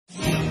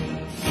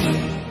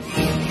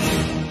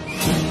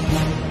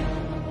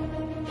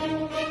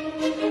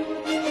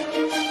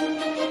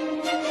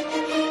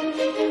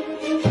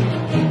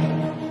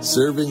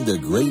serving the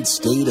great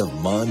state of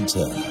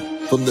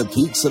Montana. From the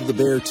peaks of the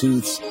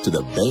Beartooths to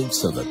the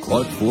banks of the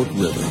Clark Fork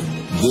River,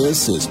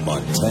 this is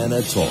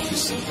Montana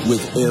Talks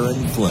with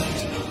Aaron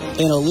Flint.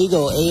 An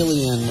illegal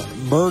alien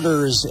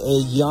murders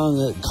a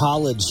young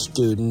college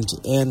student,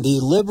 and the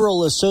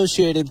liberal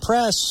Associated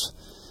Press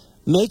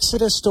makes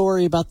it a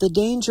story about the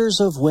dangers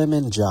of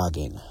women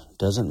jogging.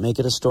 Doesn't make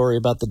it a story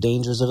about the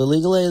dangers of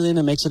illegal alien.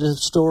 It makes it a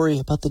story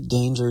about the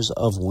dangers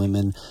of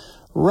women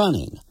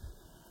running.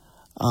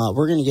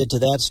 We're going to get to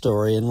that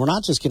story, and we're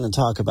not just going to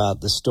talk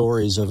about the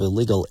stories of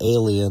illegal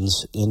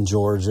aliens in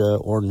Georgia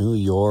or New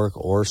York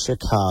or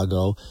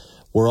Chicago.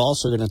 We're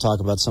also going to talk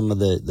about some of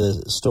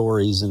the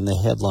stories in the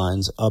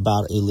headlines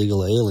about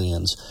illegal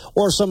aliens,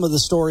 or some of the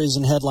stories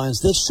and headlines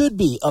that should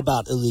be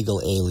about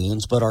illegal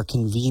aliens but are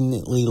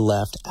conveniently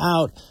left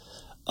out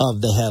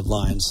of the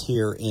headlines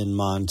here in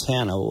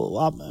Montana.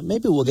 Well,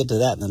 maybe we'll get to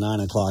that in the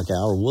 9 o'clock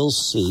hour. We'll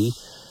see.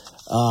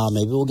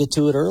 Maybe we'll get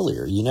to it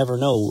earlier. You never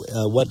know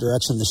what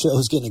direction the show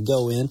is going to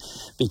go in,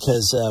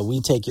 because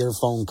we take your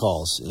phone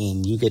calls,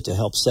 and you get to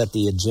help set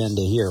the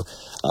agenda here.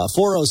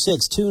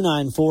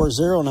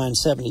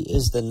 406-294-0970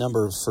 is the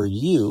number for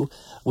you.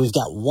 We've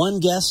got one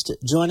guest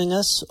joining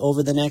us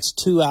over the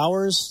next 2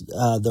 hours.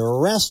 The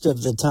rest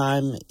of the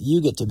time, you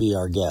get to be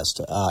our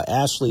guest.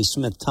 Ashley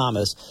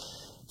Smith-Thomas,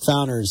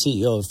 founder and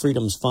CEO of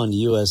Freedom's Fund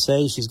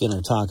USA. She's going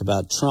to talk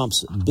about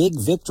Trump's big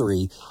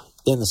victory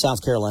in the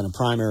South Carolina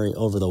primary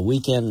over the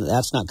weekend.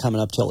 That's not coming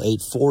up till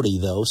 8:40,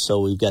 though, so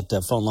we've got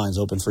phone lines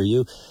open for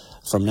you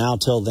from now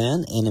till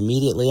then, and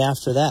immediately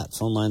after that,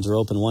 phone lines are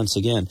open once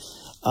again.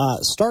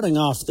 Starting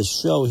off the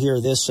show here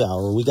this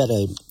hour, we got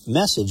a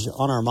message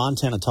on our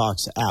Montana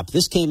Talks app.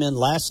 This came in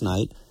last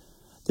night.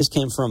 This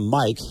came from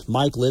Mike.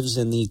 Mike lives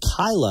in the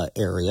Kyla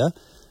area,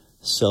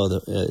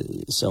 so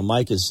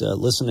Mike is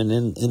listening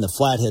in the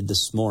Flathead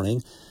this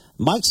morning.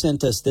 Mike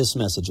sent us this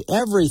message.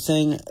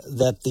 Everything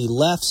that the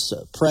left's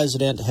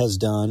president has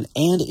done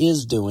and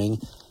is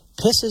doing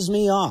pisses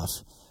me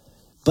off.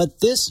 But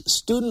this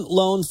student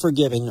loan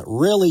forgiving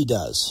really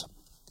does.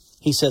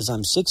 He says,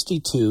 I'm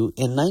 62.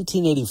 In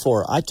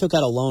 1984, I took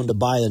out a loan to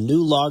buy a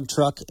new log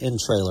truck and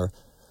trailer.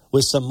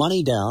 With some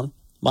money down,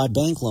 my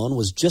bank loan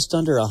was just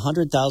under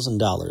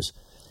 $100,000.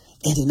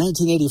 And in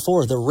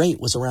 1984, the rate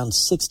was around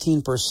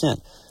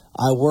 16%.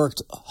 I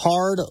worked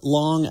hard,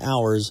 long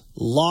hours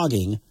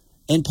logging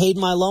and paid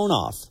my loan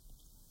off.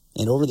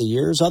 And over the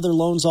years, other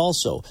loans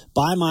also,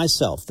 by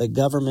myself. The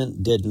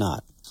government did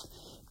not.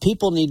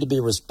 People need to be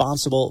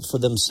responsible for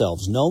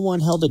themselves. No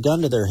one held a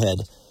gun to their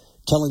head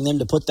telling them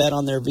to put that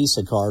on their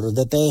Visa card or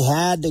that they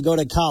had to go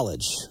to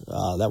college.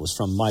 That was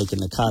from Mike in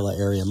the Kyla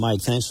area.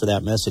 Mike, thanks for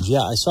that message.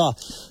 Yeah, I saw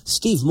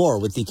Steve Moore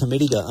with the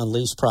Committee to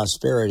Unleash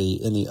Prosperity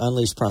in the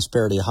Unleash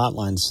Prosperity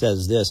Hotline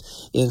says this.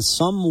 In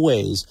some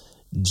ways,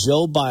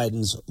 Joe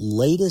Biden's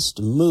latest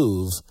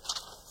move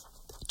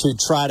to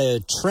try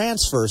to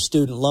transfer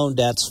student loan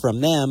debts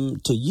from them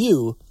to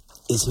you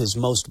is his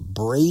most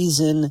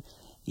brazen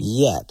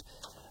yet.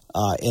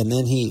 And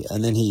then he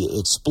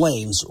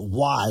explains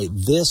why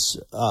this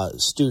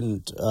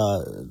student,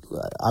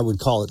 I would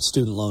call it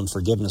student loan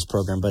forgiveness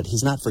program, but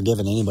he's not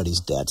forgiving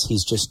anybody's debts.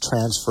 He's just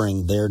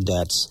transferring their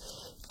debts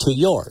to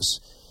yours.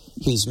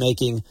 He's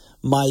making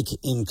Mike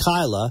in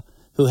Kyla,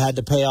 who had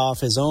to pay off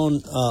his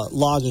own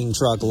logging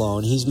truck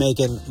loan, he's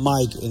making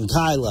Mike in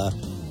Kyla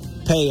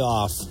pay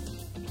off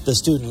the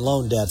student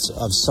loan debts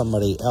of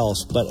somebody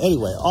else. But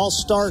anyway, I'll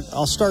start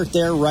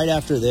there right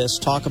after this,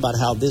 talk about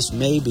how this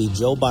may be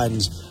Joe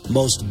Biden's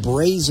most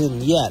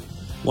brazen yet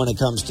when it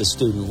comes to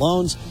student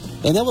loans.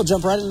 And then we'll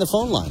jump right into the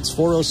phone lines,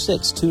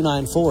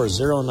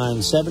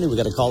 406-294-0970. We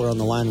got a caller on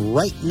the line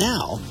right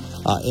now,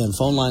 and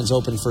phone lines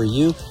open for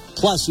you.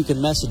 Plus, you can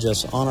message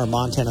us on our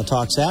Montana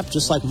Talks app,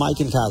 just like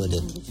Mike and Kyla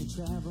did.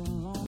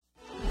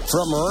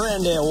 From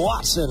Randy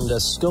Watson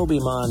to Scobie,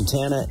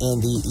 Montana,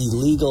 and the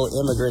illegal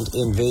immigrant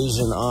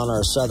invasion on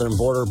our southern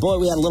border. Boy,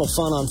 we had a little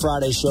fun on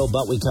Friday's show,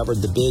 but we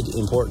covered the big,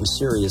 important,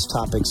 serious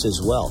topics as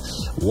well.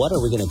 What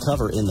are we going to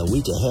cover in the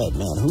week ahead?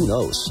 Man, who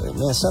knows?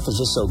 Man, stuff is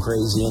just so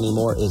crazy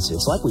anymore. It's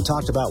like we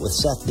talked about with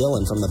Seth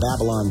Dillon from the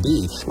Babylon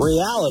Bee.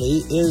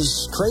 Reality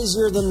is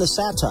crazier than the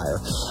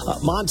satire.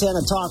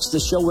 Montana Talks,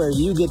 the show where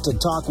you get to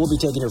talk. We'll be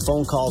taking your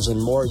phone calls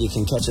and more. You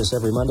can catch us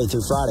every Monday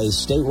through Friday,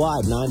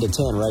 statewide, 9 to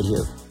 10, right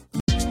here.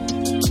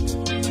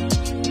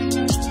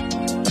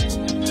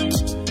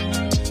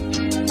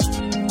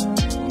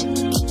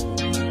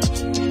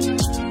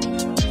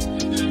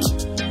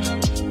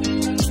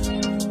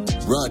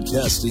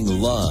 Broadcasting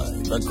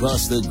live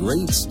across the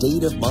great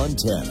state of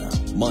Montana.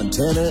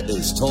 Montana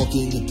is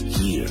talking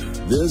here.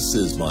 This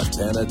is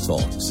Montana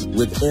Talks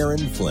with Aaron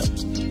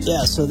Flint.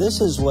 Yeah, so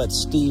this is what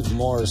Steve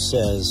Moore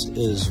says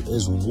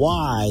is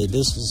why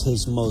this is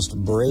his most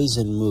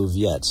brazen move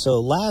yet.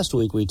 So last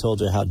week we told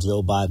you how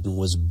Joe Biden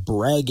was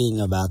bragging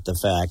about the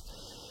fact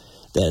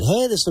that,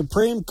 hey, the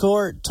Supreme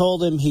Court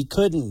told him he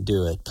couldn't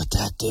do it, but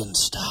that didn't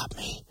stop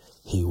me,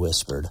 he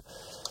whispered.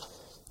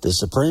 The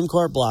Supreme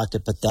Court blocked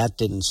it, but that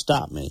didn't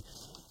stop me.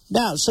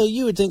 Now, so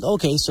you would think,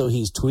 okay, so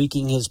he's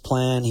tweaking his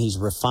plan, he's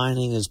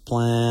refining his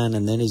plan,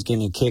 and then he's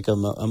going to kick a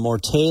more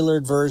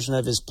tailored version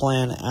of his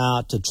plan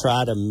out to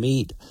try to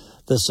meet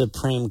the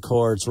Supreme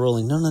Court's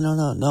ruling.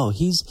 No.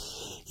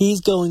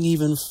 He's going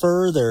even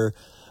further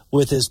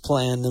with his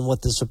plan than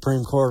what the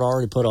Supreme Court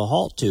already put a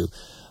halt to.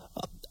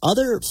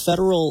 Other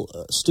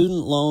federal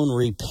student loan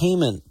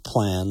repayment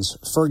plans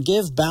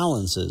forgive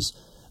balances,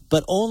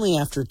 but only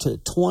after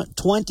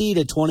 20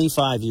 to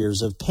 25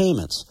 years of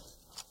payments.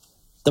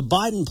 The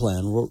Biden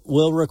plan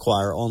will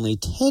require only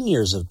 10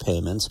 years of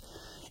payments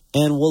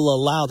and will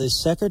allow the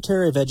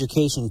Secretary of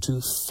Education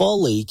to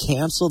fully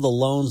cancel the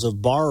loans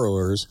of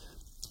borrowers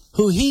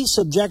who he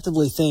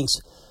subjectively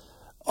thinks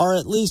are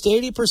at least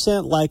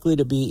 80% likely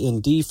to be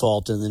in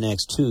default in the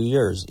next 2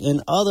 years.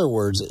 In other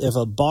words, if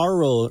a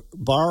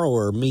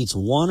borrower meets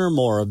one or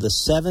more of the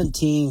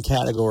 17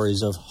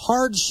 categories of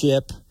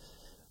hardship,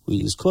 we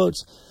use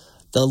quotes,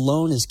 the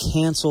loan is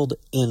canceled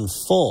in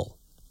full.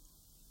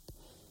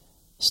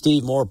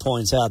 Steve Moore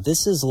points out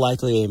this is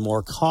likely a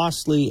more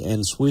costly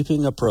and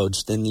sweeping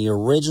approach than the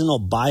original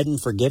Biden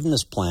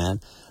forgiveness plan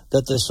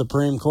that the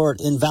Supreme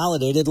Court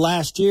invalidated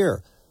last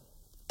year.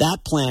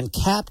 That plan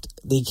capped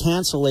the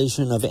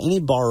cancellation of any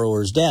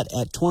borrower's debt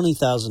at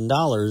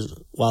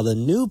 $20,000, while the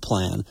new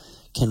plan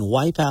can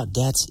wipe out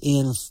debts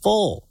in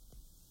full.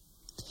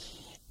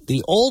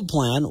 The old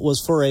plan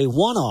was for a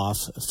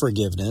one-off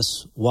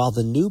forgiveness, while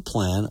the new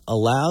plan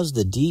allows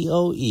the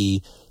DOE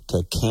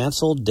to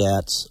cancel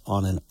debts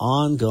on an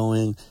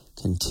ongoing,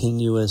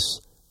 continuous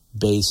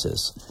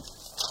basis.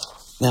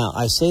 Now,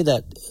 I say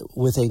that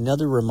with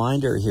another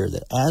reminder here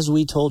that as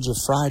we told you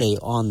Friday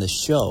on the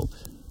show,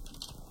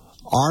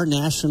 our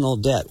national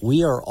debt,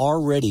 we are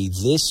already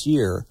this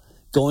year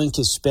going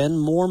to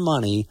spend more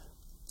money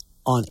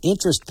on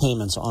interest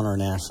payments on our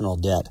national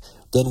debt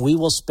than we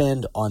will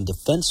spend on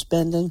defense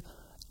spending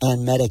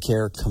and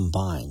Medicare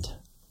combined.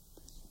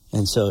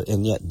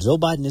 And yet Joe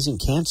Biden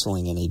isn't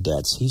canceling any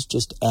debts. He's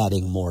just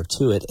adding more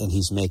to it, and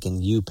he's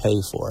making you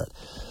pay for it.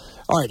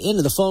 All right,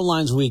 into the phone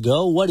lines we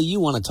go. What do you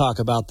want to talk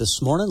about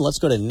this morning? Let's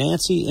go to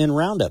Nancy in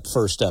Roundup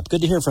first up.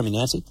 Good to hear from you,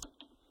 Nancy.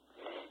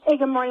 Hey,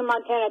 good morning,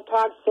 Montana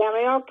Talks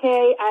family.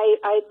 Okay,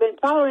 I've been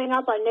following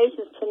up on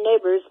Nations to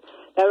Neighbors,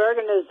 that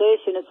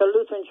organization. It's a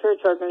Lutheran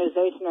church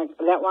organization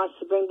that wants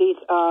to bring these,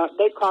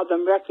 they call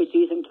them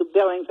refugees, into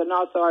Billings and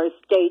also our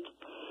state.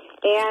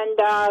 And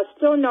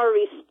still no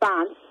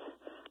response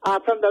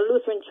from the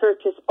Lutheran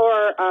churches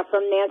or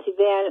from Nancy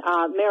Van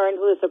Maren,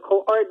 who is the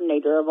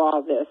coordinator of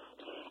all this.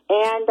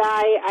 And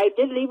I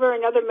did leave her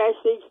another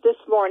message this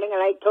morning,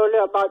 and I told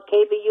her about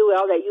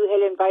KBUL, that you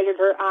had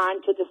invited her on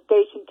to the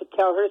station to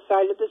tell her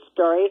side of the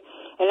story.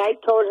 And I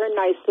told her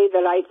nicely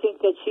that I think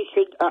that she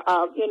should,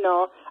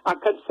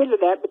 consider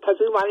that, because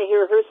we want to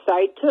hear her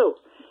side too.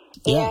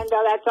 Yeah. And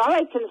that's all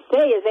I can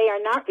say is they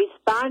are not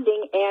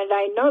responding, and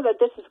I know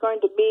that this is going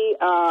to be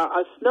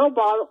a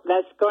snowball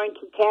that's going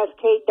to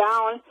cascade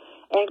down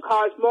and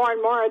cause more and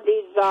more of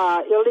these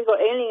illegal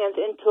aliens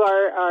into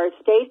our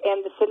state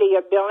and the city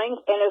of Billings.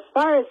 And as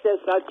far as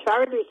this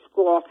charter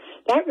school,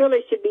 that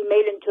really should be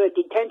made into a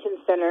detention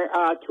center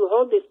to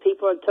hold these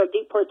people until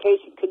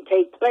deportation can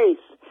take place.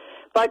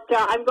 But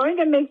I'm going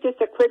to make just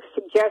a quick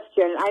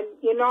suggestion.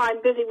 I'm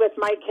busy with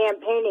my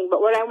campaigning, but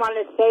what I want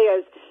to say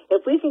is,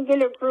 if we can get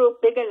a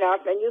group big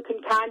enough, and you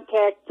can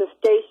contact the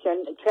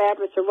station,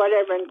 Travis or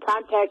whatever, and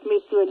contact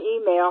me through an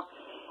email,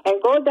 and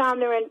go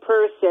down there in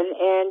person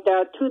and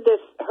to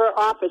her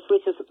office,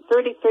 which is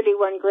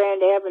 3031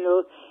 Grand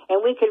Avenue,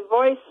 and we can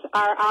voice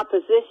our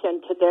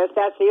opposition to this.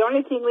 That's the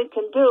only thing we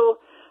can do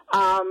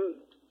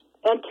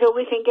until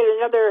we can get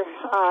another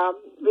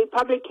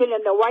Republican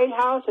in the White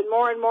House and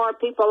more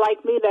people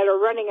like me that are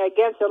running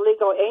against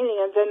illegal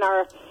aliens in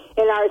our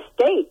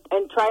state,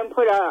 and try and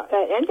put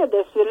an end to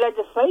this with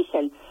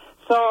legislation.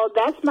 So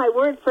that's my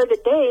word for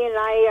today,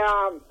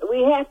 and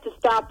we have to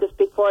stop this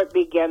before it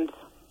begins.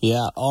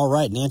 Yeah, all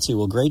right, Nancy.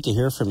 Well, great to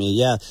hear from you.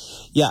 Yeah.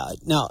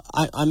 Now,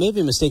 I may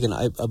be mistaken.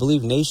 I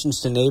believe Nations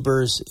to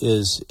Neighbors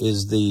is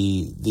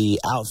the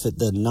outfit,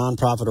 the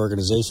nonprofit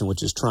organization,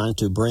 which is trying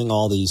to bring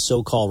all these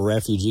so-called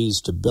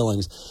refugees to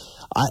Billings.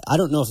 I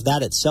don't know if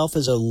that itself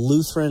is a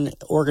Lutheran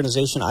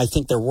organization. I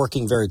think they're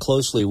working very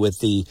closely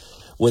with a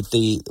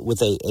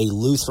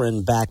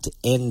Lutheran-backed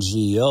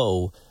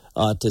NGO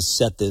to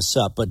set this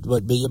up, but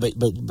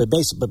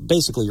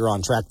basically you're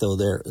on track though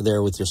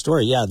there with your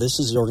story. Yeah, this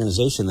is the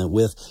organization that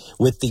with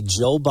the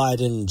Joe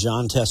Biden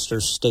John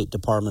Tester State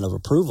Department of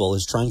Approval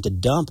is trying to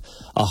dump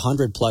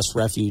 100+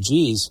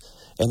 refugees,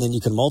 and then you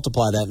can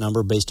multiply that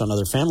number based on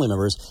other family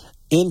members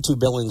into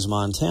Billings,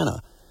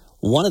 Montana.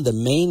 One of the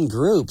main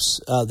groups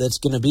that's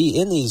going to be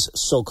in these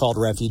so-called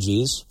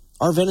refugees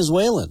are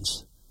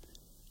Venezuelans.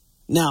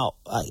 Now,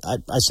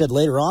 I said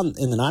later on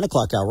in the 9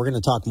 o'clock hour, we're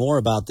going to talk more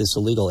about this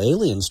illegal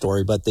alien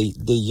story, but the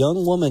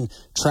young woman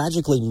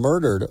tragically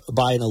murdered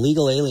by an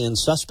illegal alien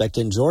suspect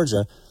in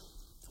Georgia,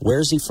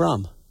 where's he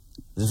from?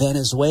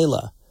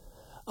 Venezuela.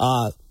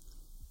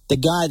 The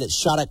guy that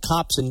shot at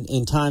cops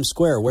in Times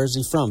Square, where's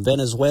he from?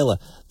 Venezuela.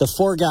 The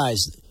 4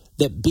 guys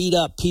that beat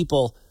up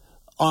people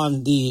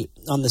on the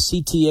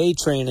CTA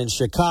train in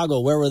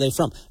Chicago. Where were they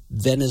from?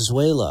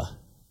 Venezuela.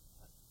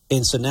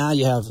 And so now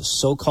you have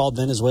so-called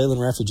Venezuelan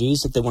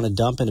refugees that they want to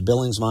dump into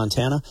Billings,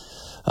 Montana.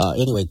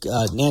 Anyway,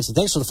 Nancy,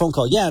 thanks for the phone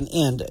call. Yeah,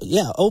 and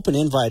open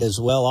invite as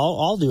well.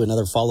 I'll do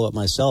another follow-up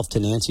myself to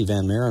Nancy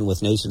Van Maren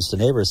with Nations to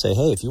Neighbors. Say,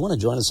 hey, if you want to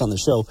join us on the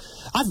show,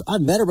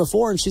 I've met her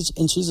before, and she's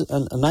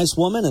a nice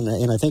woman,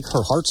 and I think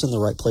her heart's in the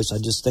right place. I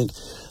just think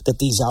that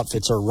these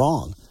outfits are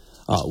wrong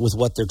with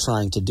what they're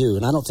trying to do,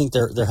 and I don't think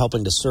they're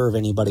helping to serve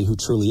anybody who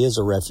truly is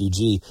a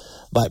refugee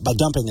by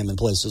dumping them in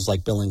places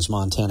like Billings,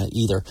 Montana,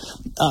 either.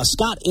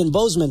 Scott in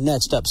Bozeman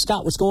next up.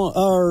 Scott, what's going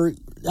on?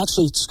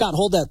 Actually, Scott,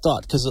 hold that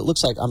thought, because it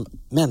looks like,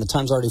 the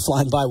time's already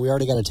flying by. We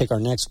already got to take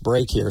our next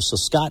break here. So,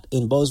 Scott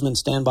in Bozeman,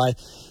 stand by.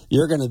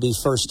 You're going to be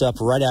first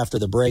up right after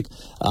the break.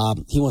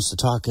 He wants to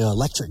talk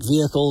electric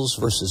vehicles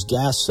versus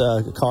gas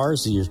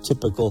cars, your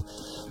typical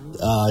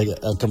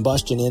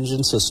combustion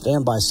engine. So,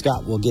 stand by,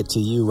 Scott. We'll get to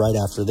you right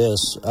after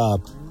this.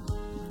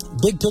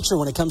 Big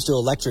picture when it comes to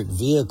electric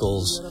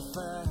vehicles,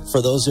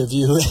 for those of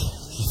you,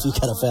 if you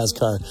got a fast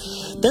car,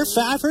 they're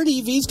fast. I've heard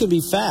EVs can be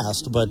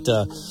fast, but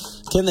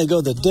can they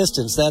go the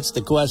distance? That's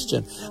the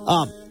question.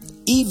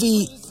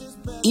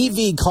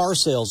 EV car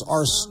sales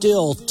are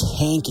still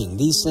tanking.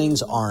 These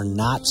things are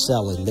not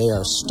selling. They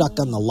are stuck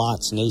on the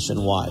lots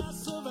nationwide.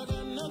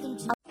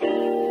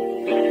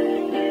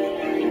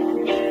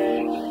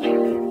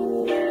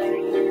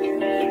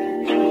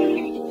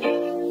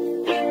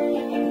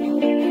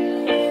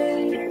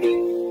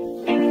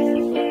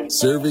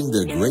 Serving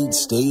the great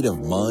state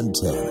of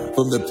Montana,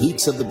 from the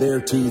peaks of the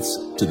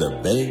Beartooths to the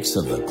banks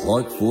of the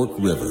Clark Fork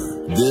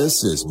River.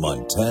 This is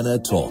Montana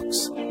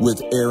Talks with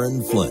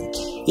Aaron Flint.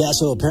 Yeah,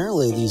 so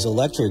apparently these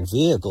electric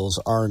vehicles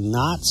are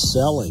not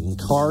selling.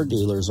 Car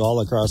dealers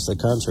all across the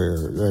country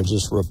are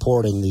just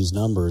reporting these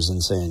numbers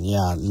and saying,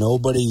 yeah,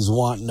 nobody's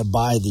wanting to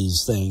buy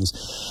these things.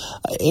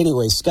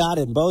 Anyway, Scott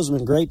in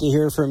Bozeman, great to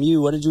hear from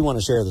you. What did you want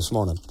to share this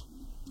morning?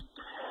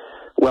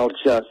 Well,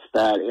 just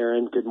that,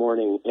 Aaron. Good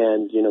morning.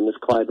 And, Ms.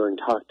 Clyburn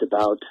talked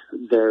about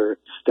their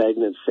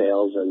stagnant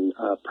sales, and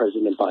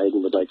President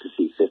Biden would like to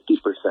see 50%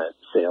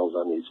 sales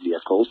on these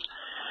vehicles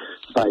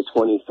by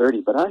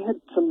 2030. But I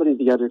had somebody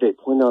the other day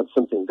point out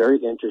something very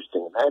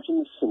interesting. Imagine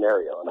this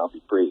scenario, and I'll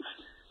be brief.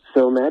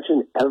 So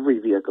imagine every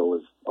vehicle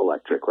is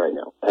electric right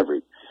now.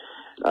 Every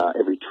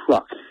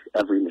truck,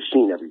 every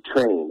machine, every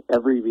train,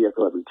 every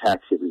vehicle, every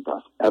taxi, every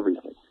bus,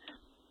 everything.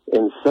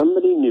 And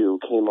somebody new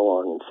came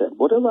along and said,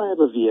 what if I have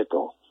a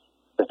vehicle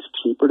that's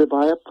cheaper to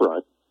buy up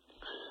front,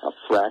 a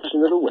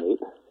fraction of the weight,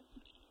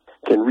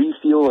 can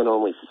refuel in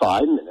only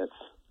 5 minutes,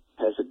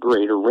 has a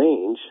greater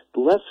range,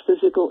 less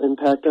physical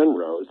impact on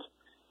roads,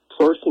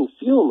 sourcing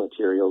fuel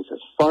materials has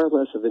far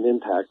less of an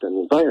impact on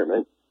the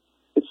environment,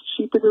 it's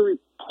cheaper to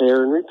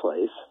repair and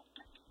replace,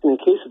 and in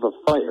case of a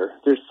fire,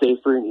 they're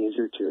safer and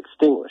easier to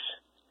extinguish.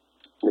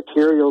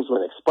 Materials,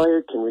 when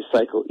expired, can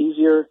recycle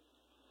easier,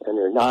 and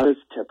they're not as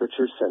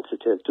temperature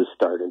sensitive to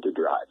start and to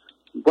drive.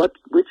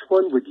 Which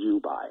one would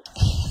you buy?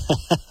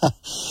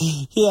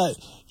 Yeah,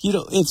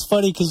 it's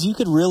funny because you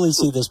could really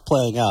see this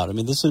playing out. I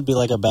mean, this would be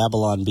like a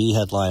Babylon Bee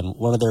headline,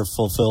 one of their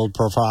fulfilled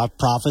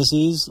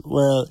prophecies,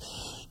 where,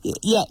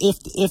 yeah,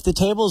 if the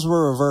tables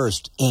were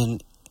reversed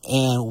and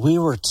we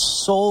were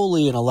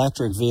solely an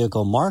electric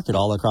vehicle market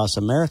all across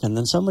America, and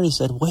then somebody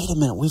said, wait a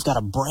minute, we've got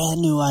a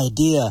brand new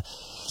idea.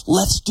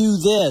 Let's do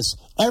this.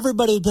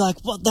 Everybody would be like,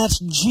 well, that's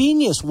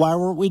genius. Why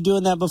weren't we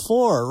doing that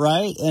before,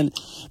 right?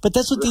 But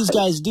that's what these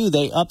guys do.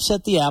 They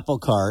upset the apple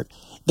cart.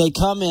 They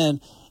come in.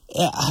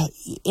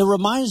 It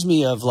reminds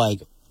me of, like,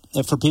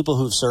 for people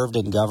who've served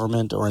in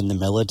government or in the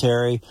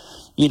military,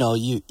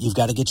 you've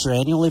got to get your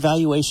annual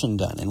evaluation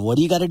done. And what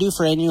do you got to do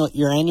for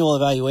your annual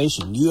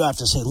evaluation? You have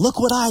to say, look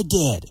what I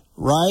did,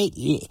 right?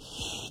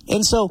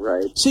 And so,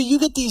 So you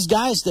get these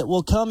guys that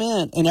will come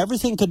in, and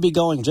everything could be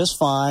going just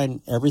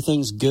fine.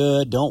 Everything's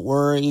good. Don't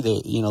worry.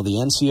 The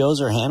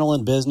NCOs are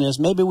handling business.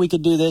 Maybe we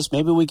could do this.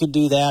 Maybe we could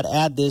do that.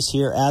 Add this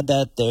here. Add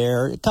that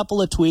there. A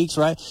couple of tweaks,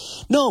 right?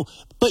 No,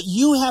 but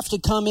you have to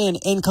come in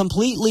and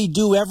completely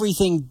do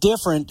everything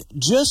different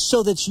just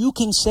so that you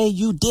can say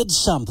you did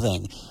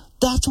something.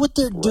 That's what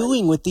they're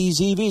doing with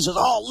these EVs.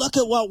 Oh, look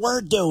at what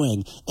we're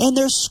doing. And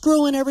they're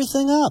screwing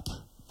everything up.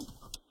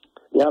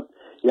 Yep.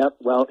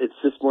 Well, it's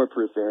just more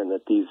proof, Aaron,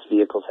 that these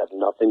vehicles have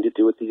nothing to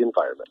do with the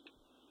environment.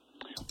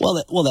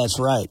 Well, that's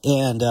right.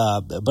 And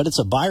but it's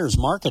a buyer's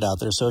market out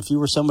there. So if you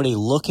were somebody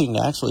looking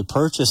to actually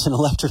purchase an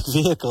electric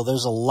vehicle,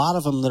 there's a lot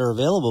of them that are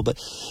available. But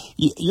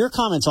your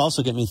comments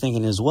also get me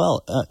thinking as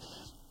well.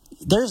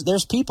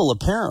 There's people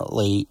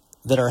apparently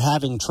that are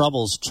having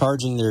troubles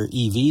charging their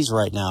EVs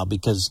right now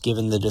because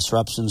given the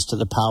disruptions to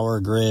the power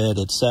grid,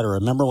 et cetera.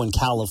 Remember when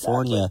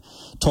California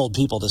told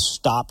people to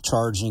stop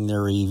charging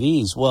their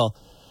EVs? Well,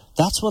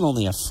 that's when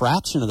only a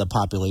fraction of the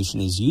population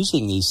is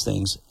using these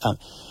things.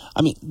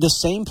 The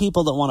same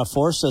people that want to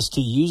force us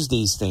to use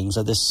these things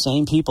are the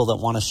same people that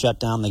want to shut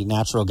down the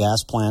natural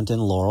gas plant in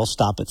Laurel,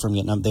 stop it from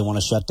getting up. They want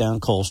to shut down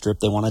Colstrip.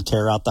 They want to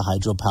tear out the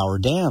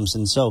hydropower dams.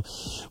 And so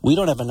we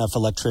don't have enough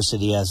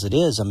electricity as it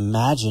is.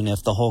 Imagine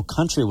if the whole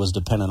country was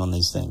dependent on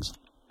these things.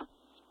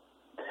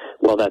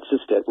 Well, that's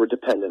just it. We're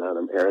dependent on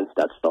them, Aaron.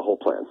 That's the whole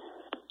plan.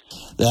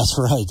 That's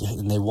right,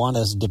 and they want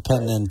us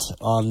dependent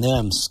on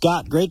them.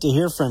 Scott, great to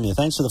hear from you.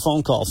 Thanks for the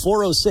phone call.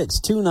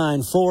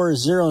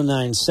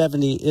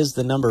 406-294-0970 is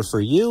the number for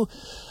you.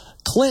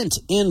 Clint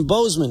in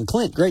Bozeman.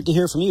 Clint, great to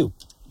hear from you.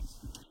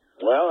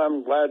 Well,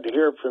 I'm glad to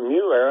hear from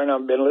you, Aaron.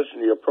 I've been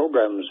listening to your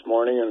program this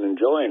morning and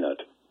enjoying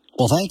it.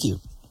 Well, thank you.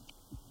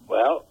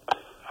 Well,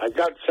 I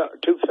got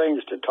two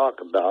things to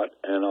talk about,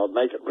 and I'll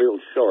make it real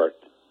short,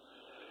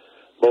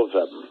 both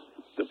of them.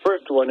 The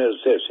first one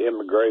is this,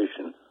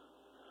 immigration.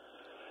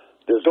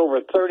 There's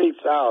over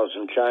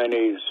 30,000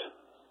 Chinese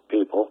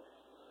people,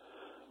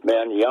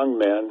 men, young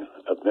men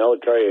of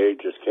military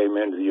age, just came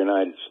into the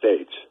United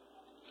States.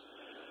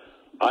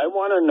 I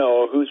want to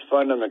know who's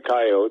funding the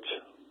coyotes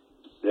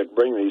that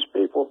bring these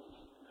people,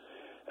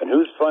 and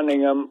who's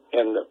funding them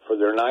for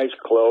their nice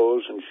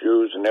clothes and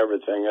shoes and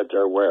everything that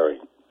they're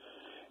wearing.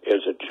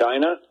 Is it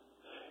China?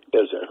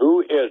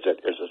 Who is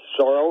it? Is it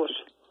Soros?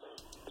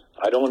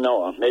 I don't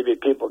know. Maybe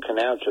people can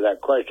answer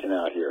that question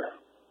out here.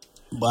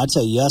 Well, I'd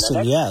say yes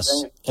and yes,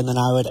 and then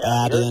I would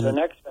add in the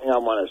next thing I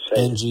want to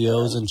say.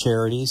 NGOs and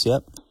charities,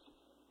 yep.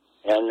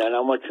 And then I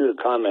want you to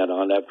comment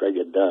on it after I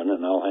get done,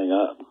 and I'll hang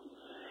up.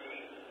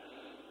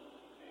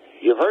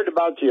 You've heard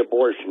about the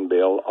abortion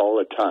bill all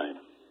the time,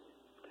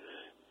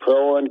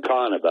 pro and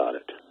con about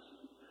it.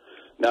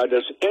 Now,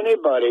 does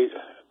anybody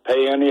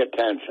pay any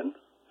attention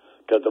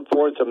to the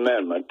Fourth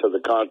Amendment to the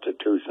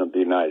Constitution of the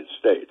United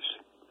States?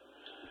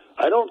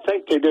 I don't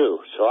think they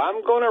do, so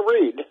I'm going to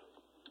read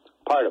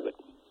part of it.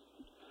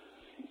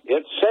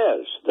 It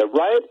says, the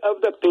right of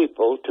the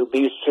people to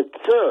be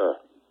secure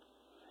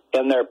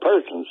in their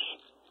persons,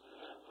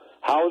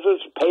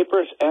 houses,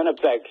 papers, and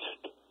effects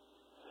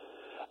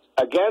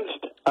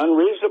against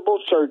unreasonable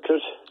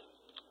searches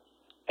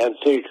and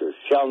seizures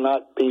shall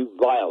not be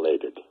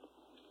violated.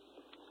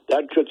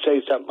 That should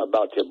say something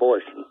about the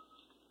abortion.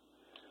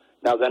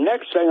 Now, the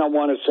next thing I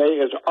want to say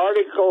is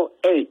Article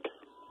 8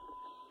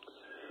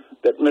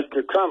 that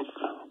Mr. Trump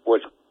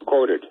was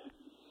quoted.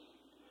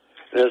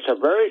 It's a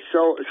very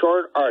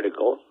short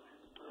article,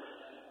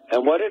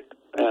 and what it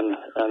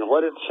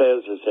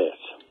says is this.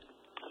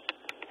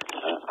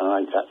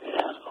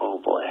 Oh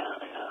boy.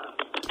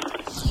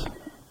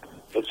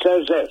 It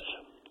says this: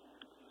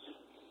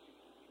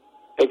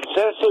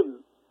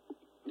 excessive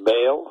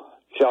bail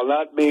shall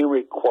not be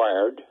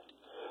required,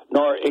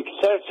 nor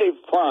excessive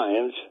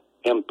fines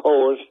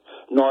imposed,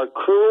 nor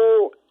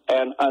cruel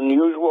and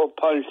unusual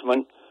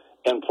punishment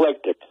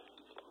inflicted.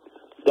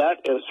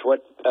 That is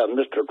what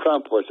Mr.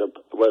 Trump was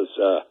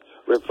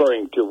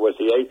referring to with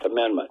the Eighth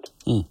Amendment.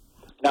 Mm.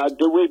 Now,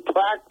 do we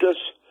practice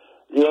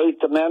the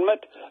Eighth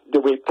Amendment? Do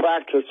we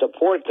practice the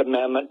Fourth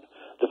Amendment?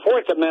 The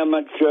Fourth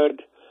Amendment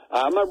should,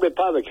 I'm a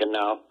Republican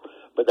now,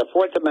 but the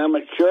Fourth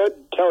Amendment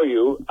should tell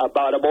you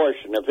about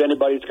abortion if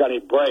anybody's got any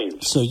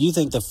brains. So you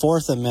think the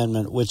Fourth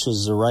Amendment, which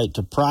is the right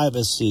to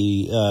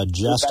privacy,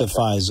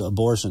 justifies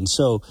abortion.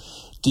 So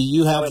do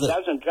you have it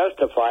doesn't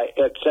justify.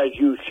 It says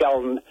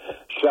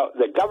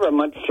the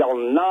government shall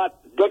not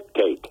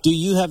dictate. Do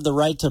you have the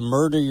right to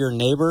murder your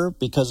neighbor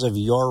because of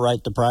your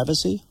right to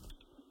privacy?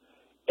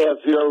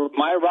 If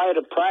my right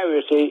of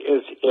privacy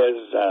is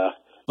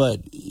But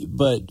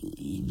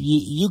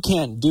you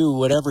can't do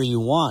whatever you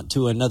want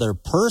to another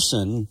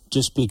person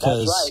just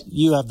because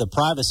you have the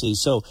privacy.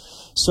 So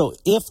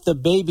if the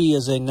baby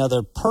is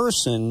another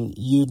person,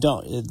 you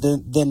don't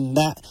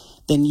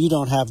then you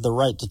don't have the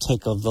right to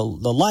take the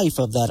life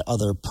of that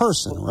other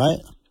person,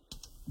 right?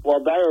 Well,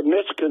 they're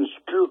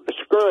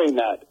misconstruing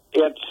that.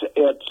 It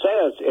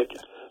says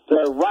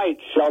their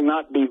rights shall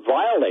not be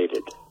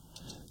violated.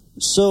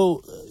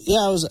 So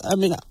yeah,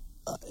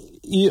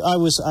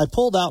 I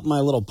pulled out my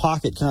little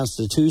pocket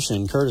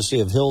constitution, courtesy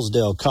of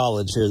Hillsdale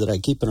College here, that I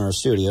keep in our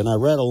studio, and I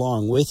read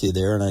along with you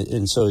there,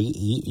 and so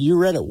you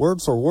read it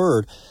word for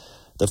word,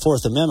 the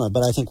Fourth Amendment.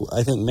 But I think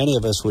many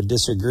of us would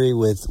disagree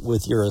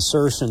with your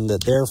assertion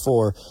that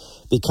therefore,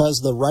 because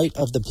the right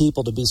of the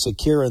people to be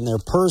secure in their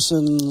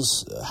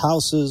persons,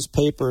 houses,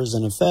 papers,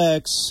 and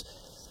effects,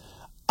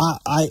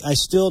 I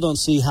still don't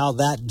see how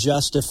that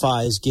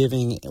justifies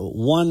giving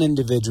one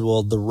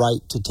individual the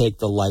right to take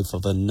the life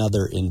of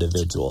another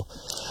individual.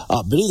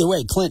 But either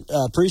way, Clint,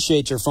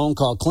 appreciate your phone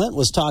call. Clint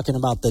was talking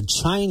about the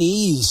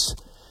Chinese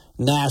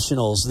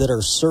nationals that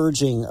are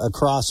surging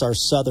across our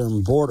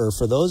southern border.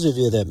 For those of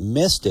you that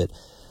missed it,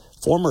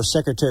 former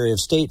Secretary of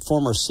State,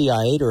 former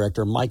CIA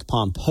Director Mike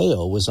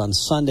Pompeo was on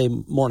Sunday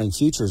Morning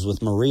Futures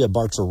with Maria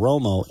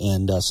Bartiromo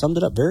and summed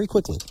it up very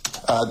quickly.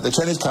 The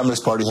Chinese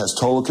Communist Party has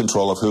total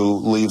control of who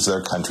leaves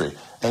their country.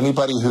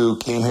 Anybody who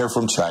came here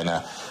from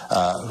China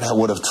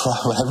would have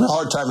had a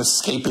hard time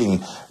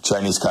escaping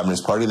Chinese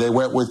Communist Party. They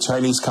went with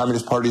Chinese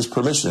Communist Party's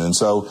permission. And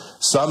so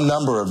some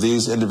number of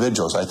these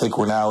individuals, I think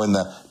we're now in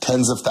the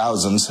tens of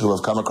thousands who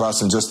have come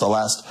across in just the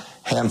last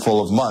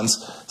handful of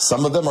months,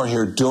 some of them are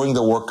here doing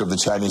the work of the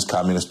Chinese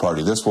Communist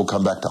Party. This will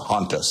come back to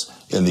haunt us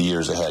in the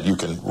years ahead. You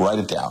can write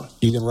it down.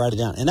 You can write it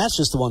down. And that's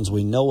just the ones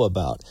we know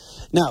about.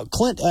 Now,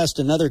 Clint asked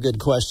another good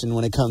question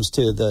when it comes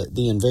to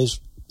the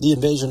the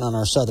invasion on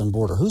our southern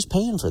border. Who's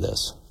paying for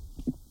this?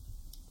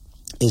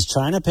 Is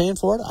China paying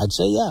for it? I'd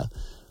say yeah.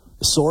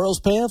 Is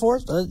Soros paying for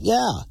it?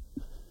 Yeah.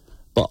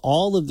 But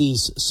all of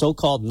these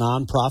so-called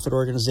nonprofit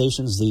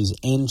organizations, these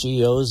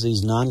NGOs,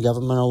 these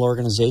non-governmental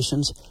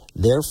organizations,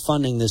 they're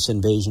funding this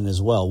invasion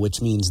as well,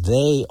 which means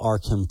they are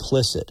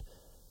complicit.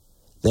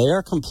 They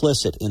are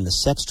complicit in the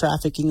sex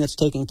trafficking that's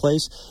taking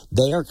place.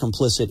 They are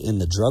complicit in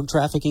the drug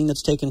trafficking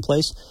that's taking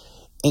place.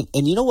 And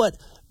you know what?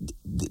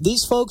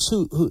 These folks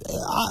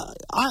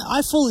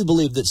I fully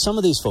believe that some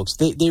of these folks,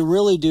 they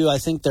really do. I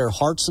think their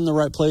heart's in the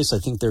right place. I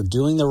think they're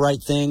doing the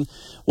right thing,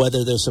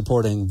 whether they're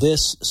supporting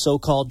this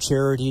so-called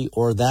charity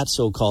or that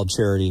so-called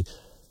charity.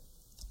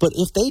 But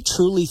if they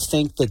truly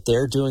think that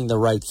they're doing the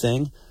right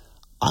thing,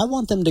 I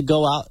want them to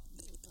go out.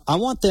 I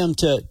want them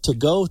to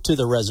go to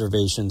the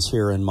reservations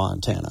here in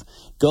Montana,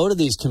 go to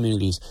these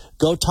communities,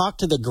 go talk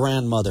to the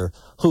grandmother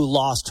who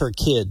lost her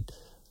kid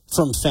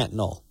from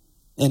fentanyl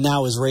and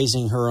now is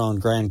raising her own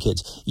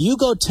grandkids. You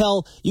go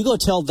tell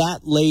that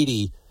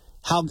lady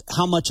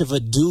how much of a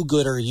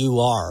do-gooder you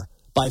are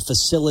by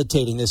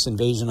facilitating this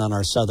invasion on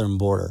our southern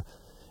border,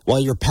 while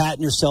you're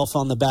patting yourself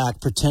on the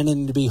back,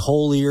 pretending to be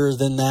holier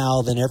than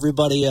thou than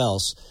everybody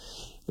else,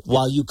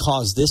 while you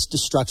cause this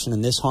destruction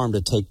and this harm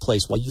to take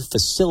place, while you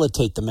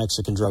facilitate the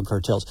Mexican drug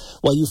cartels,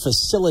 while you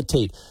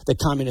facilitate the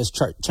communist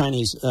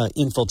Chinese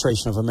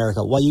infiltration of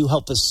America, while you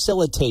help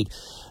facilitate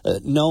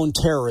known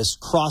terrorists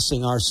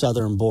crossing our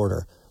southern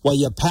border, while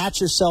you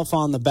pat yourself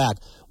on the back,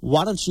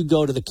 why don't you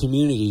go to the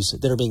communities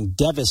that are being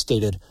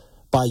devastated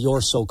by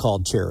your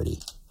so-called charity?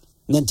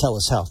 And then tell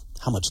us how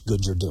much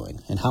good you're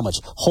doing and how much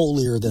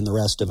holier than the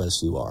rest of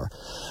us you are.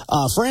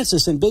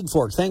 Francis in Big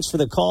Fork, thanks for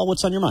the call.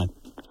 What's on your mind?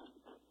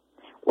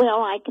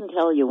 Well, I can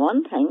tell you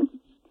one thing.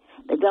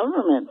 The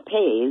government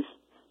pays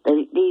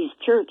these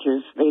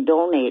churches, they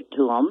donate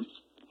to them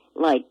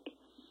like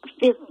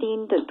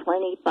 $15,000 to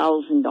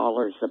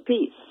 $20,000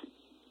 apiece.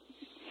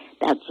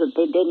 That's what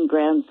they did in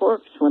Grand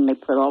Forks when they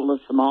put all the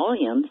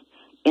Somalians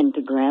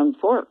into Grand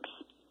Forks.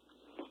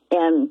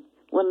 And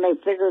when they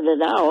figured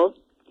it out,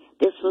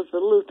 this was the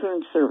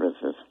Lutheran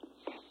services.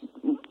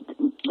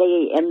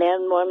 And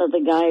then one of the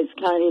guys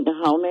counted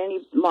how many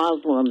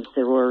Muslims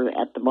there were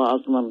at the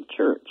Muslim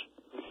church.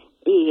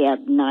 He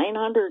had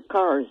 900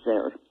 cars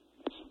there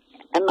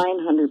and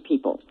 900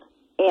 people.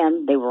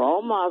 And they were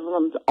all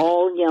Muslims,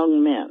 all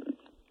young men.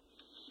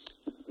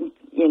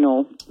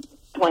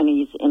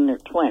 20s, in their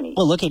 20s.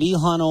 Well, look at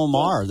Ilhan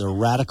Omar, the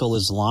radical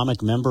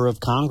Islamic member of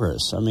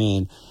Congress. I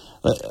mean,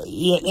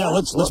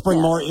 let's bring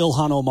more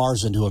Ilhan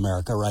Omars into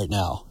America right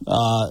now.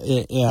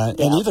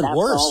 And even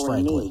worse,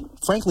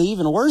 frankly,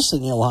 even worse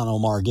than Ilhan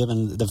Omar,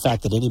 given the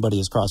fact that anybody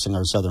is crossing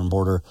our southern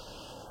border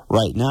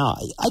right now.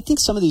 I think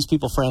some of these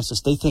people,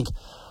 Francis, they think,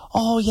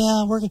 oh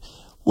yeah,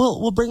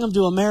 we'll bring them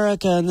to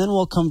America and then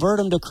we'll convert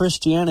them to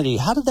Christianity.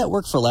 How did that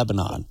work for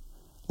Lebanon?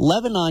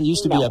 Lebanon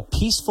used to be a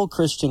peaceful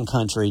Christian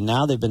country.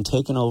 Now they've been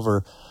taken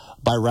over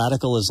by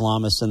radical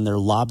Islamists and they're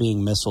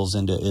lobbying missiles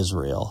into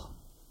Israel.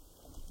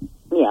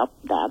 Yep,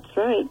 that's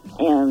right.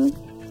 And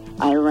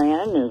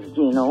Iran is,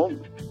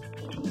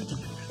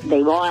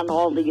 they want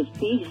all these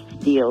peace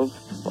deals.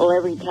 Well,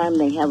 every time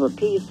they have a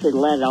peace, they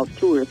let out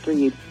 2 or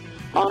 3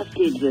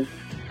 hostages,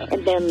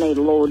 and then they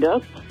load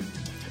up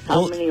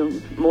how many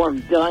more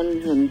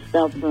guns and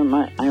stuff from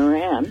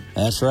Iran.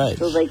 That's right.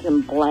 So they can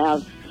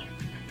blast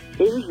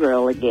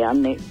Israel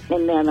again.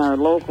 And then our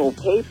local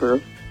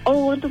paper,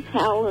 the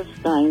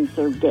Palestinians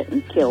are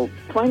getting killed.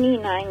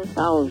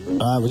 29,000. We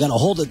got to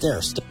hold it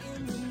there.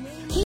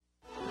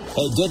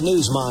 Hey, good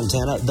news,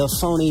 Montana. The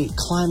phony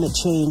Climate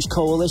Change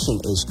Coalition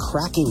is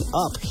cracking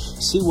up.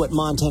 See what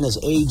Montana's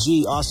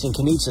AG, Austin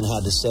Knudsen,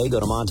 had to say. Go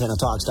to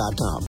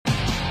MontanaTalks.com.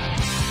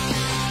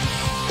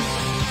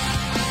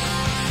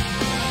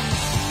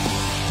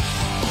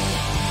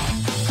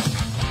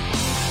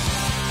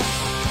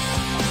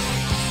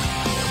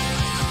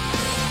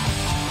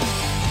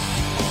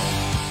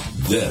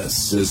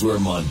 This is where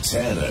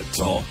Montana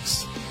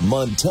talks.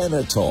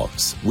 Montana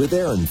Talks with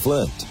Aaron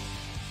Flint.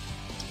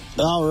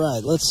 All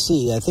right, let's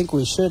see. I think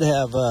we should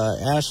have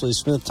Ashley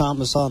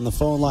Smith-Thomas on the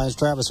phone lines.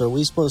 Travis, are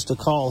we supposed to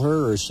call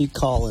her, or is she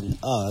calling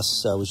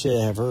us? We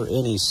should have her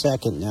any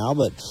second now.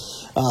 But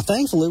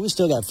thankfully, we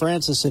still got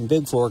Francis in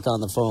Big Fork on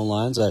the phone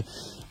lines. I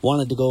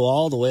wanted to go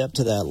all the way up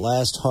to that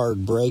last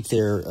hard break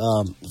there.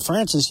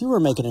 Francis, you were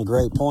making a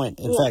great point.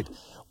 In fact,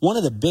 one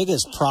of the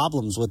biggest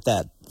problems with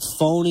that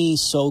phony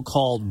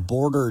so-called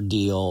border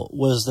deal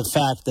was the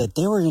fact that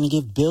they were going to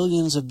give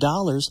billions of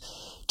dollars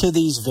to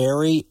these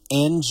very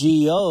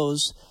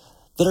NGOs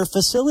that are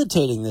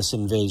facilitating this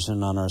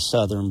invasion on our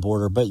southern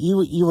border. But you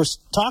were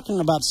talking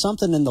about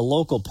something in the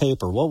local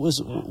paper.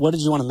 What did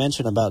you want to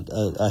mention about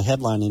a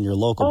headline in your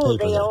local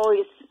paper? They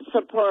always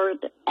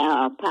support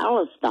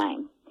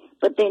Palestine,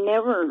 but they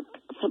never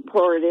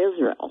support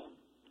Israel.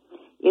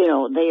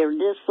 They are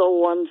just so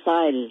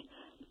one-sided.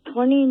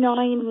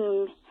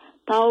 29,000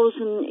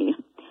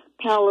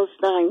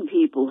 Palestine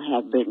people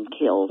have been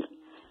killed.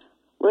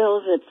 Well,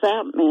 if it's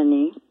that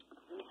many,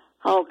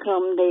 how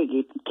come they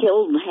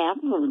killed half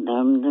of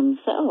them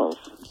themselves?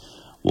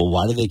 Well,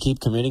 why do they keep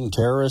committing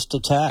terrorist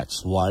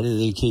attacks? Why do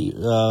they keep,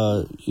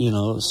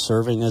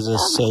 serving as a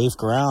safe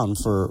ground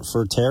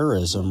for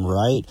terrorism,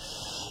 right?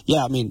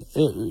 Yeah, I mean,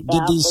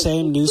 did these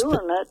same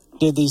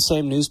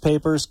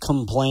newspapers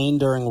complain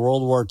during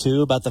World War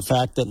II about the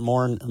fact that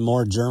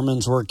more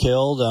Germans were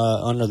killed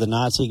under the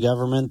Nazi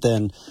government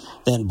than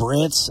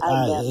Brits?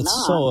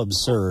 It's so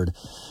absurd.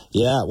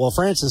 Yeah, well,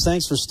 Francis,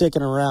 thanks for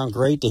sticking around.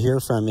 Great to hear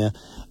from you.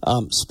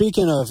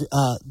 Speaking of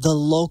the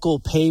local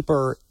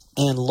paper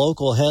and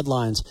local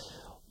headlines,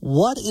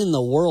 what in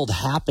the world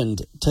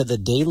happened to the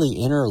Daily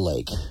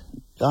Interlake?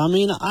 I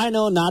mean, I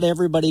know not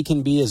everybody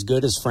can be as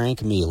good as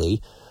Frank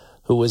Mealy,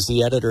 who was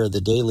the editor of the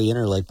Daily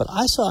Interlake, but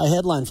I saw a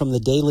headline from the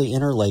Daily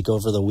Interlake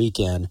over the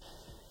weekend,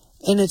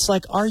 and it's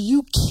like, are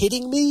you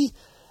kidding me?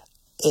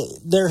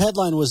 Their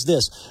headline was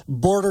this: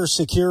 border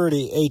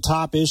security, a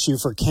top issue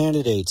for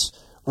candidates,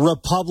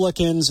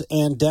 Republicans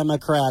and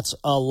Democrats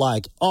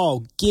alike.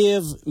 Oh,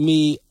 give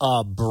me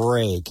a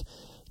break.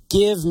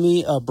 Give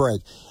me a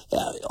break.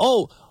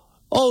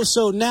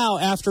 So now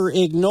after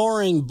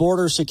ignoring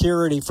border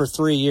security for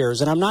 3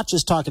 years, and I'm not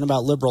just talking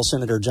about liberal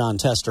Senator John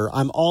Tester,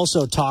 I'm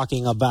also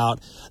talking about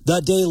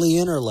the Daily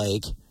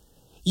Interlake,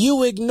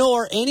 you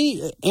ignore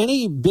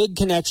any big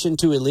connection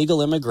to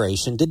illegal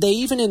immigration. Did they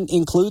even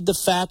include the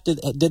fact that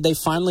did they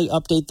finally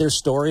update their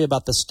story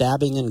about the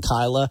stabbing in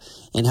Kyla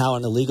and how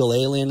an illegal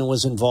alien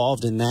was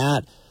involved in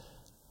that?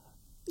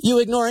 You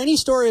ignore any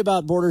story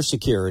about border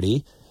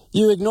security.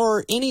 You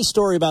ignore any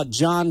story about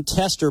John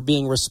Tester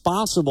being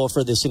responsible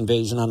for this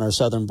invasion on our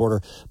southern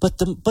border. But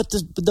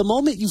the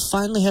moment you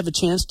finally have a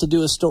chance to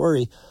do a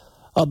story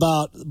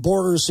about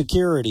border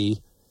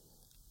security,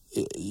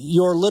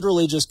 you're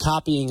literally just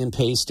copying and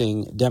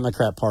pasting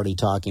Democrat Party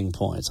talking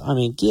points. I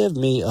mean, give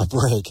me a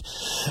break.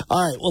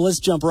 All right, well,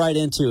 let's jump right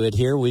into it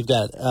here. We've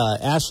got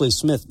Ashley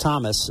Smith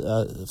Thomas,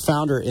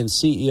 founder and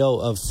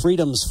CEO of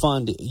Freedom's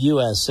Fund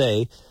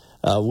USA,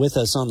 with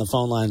us on the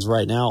phone lines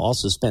right now.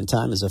 Also spent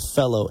time as a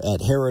fellow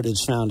at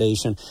Heritage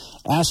Foundation.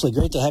 Ashley,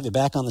 great to have you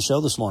back on the show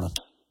this morning.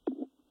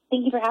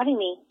 Thank you for having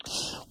me.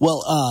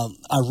 Well,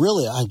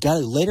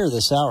 later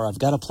this hour, I've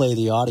got to play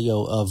the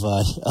audio of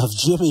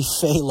Jimmy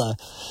Fallon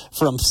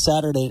from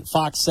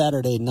Fox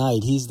Saturday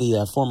Night. He's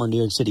the former New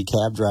York City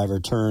cab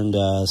driver turned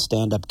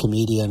stand-up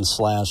comedian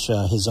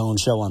 / his own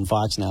show on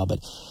Fox now. But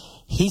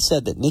he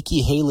said that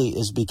Nikki Haley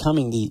is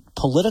becoming the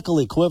political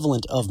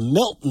equivalent of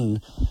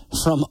Milton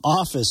from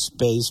Office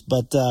Space.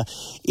 But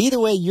either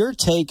way, your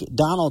take,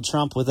 Donald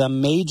Trump with a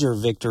major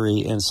victory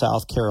in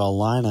South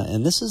Carolina.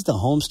 And this is the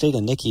home state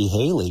of Nikki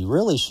Haley.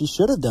 Really, she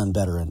should have done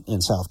better in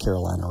South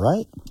Carolina,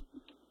 right?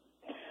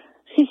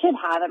 She should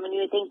have. I mean,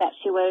 you would think that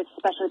she would,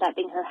 especially with that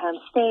being her home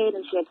state,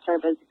 and she had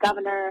served as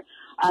governor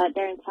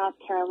there in South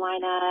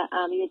Carolina.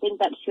 You would think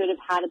that she would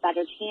have had a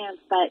better chance,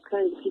 but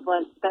clearly the people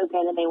have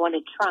spoken and they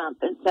wanted Trump.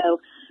 And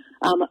so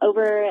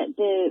over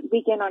the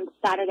weekend on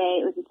Saturday,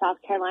 it was the South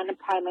Carolina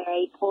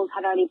primary. Polls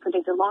had already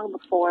predicted long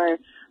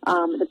before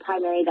the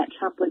primary that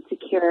Trump would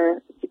secure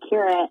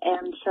it,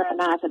 and sure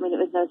enough, I mean, it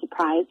was no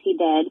surprise. He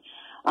did.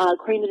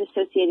 According to the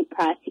Associated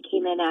Press, he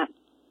came in at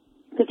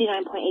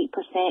 59.8%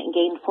 and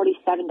gained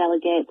 47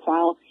 delegates,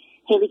 while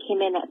Haley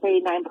came in at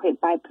 39.5%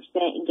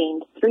 and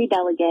gained 3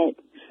 delegates.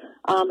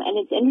 And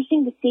it's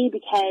interesting to see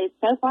because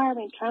so far, I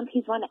mean, Trump,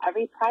 he's won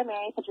every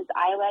primary, such as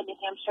Iowa, New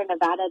Hampshire,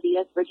 Nevada, the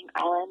U.S. Virgin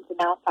Islands, and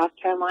now South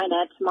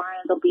Carolina.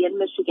 Tomorrow they'll be in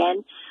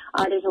Michigan.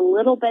 There's a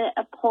little bit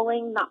of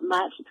polling, not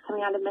much. It's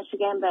coming out of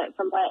Michigan, but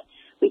from what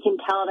we can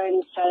tell, it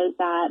already shows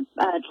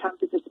that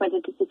Trump is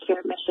expected to secure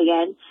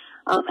Michigan.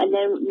 And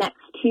then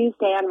next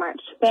Tuesday on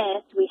March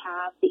 5th, we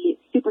have the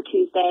Super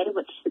Tuesday,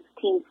 which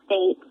 16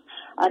 states,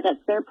 that's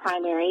their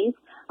primaries.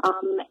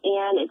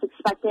 And it's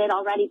expected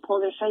already,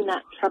 polls are showing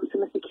that Trump's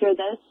going to secure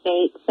those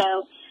states.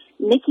 So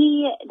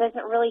Nikki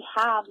doesn't really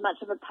have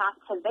much of a path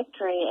to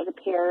victory, it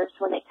appears,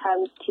 when it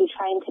comes to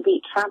trying to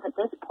beat Trump at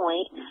this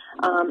point,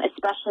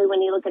 especially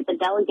when you look at the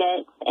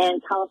delegates,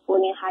 and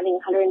California having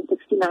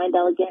 169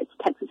 delegates,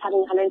 Texas having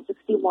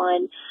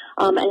 161,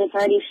 and it's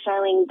already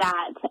showing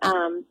that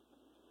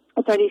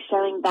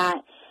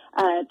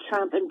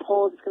Trump in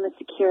polls is going to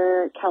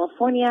secure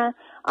California,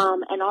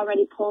 and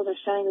already polls are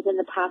showing within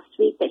the past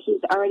week that he's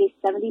already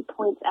 70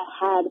 points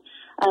ahead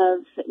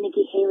of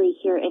Nikki Haley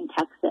here in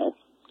Texas.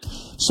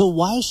 So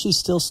why is she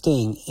still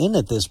staying in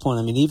at this point?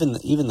 I mean, even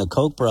the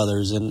Koch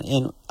brothers,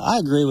 and I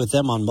agree with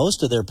them on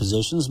most of their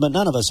positions, but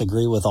none of us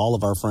agree with all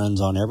of our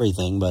friends on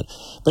everything. But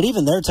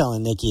even they're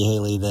telling Nikki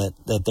Haley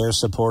that their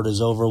support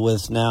is over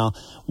with now.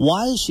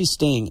 Why is she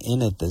staying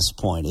in at this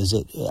point? Is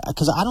it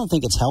because I don't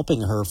think it's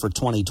helping her for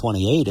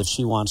 2028 if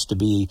she wants to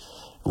be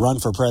run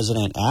for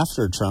president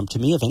after Trump? To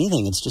me, if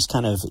anything, it's just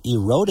kind of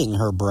eroding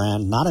her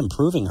brand, not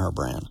improving her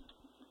brand.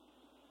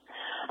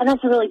 And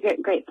that's a really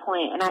great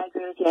point, and I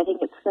agree with you. I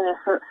think it's going to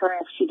hurt her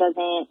if she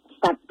doesn't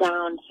step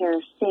down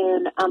here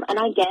soon. And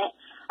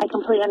I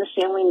completely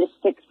understand wanting to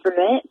stick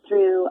through it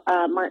through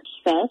March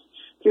 5th,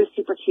 through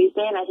Super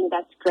Tuesday, and I think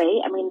that's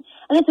great. I mean,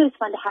 and it's always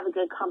fun to have a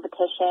good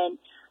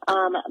competition,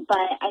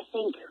 but I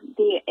think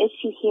the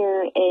issue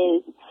here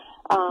is,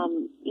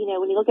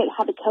 when you look at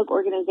how the Koch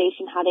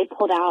organization, how they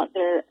pulled out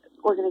their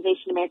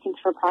organization, Americans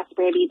for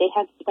Prosperity, they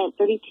had spent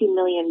 $32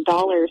 million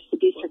to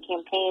boost her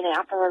campaign. And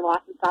after her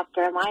loss in South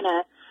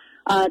Carolina,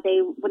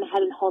 they went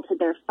ahead and halted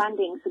their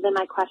funding. So then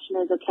my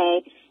question is,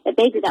 okay, if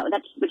they do that,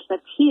 which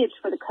that's huge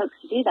for the Kochs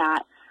to do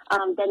that,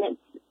 then it's,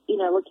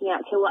 looking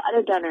at, okay, what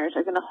other donors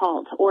are going to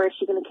halt, or is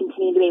she going to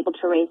continue to be able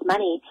to raise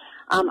money?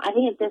 I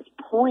think at this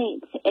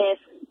point,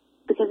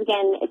 because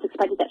again, it's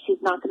expected that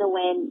she's not going to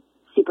win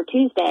Super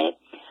Tuesday,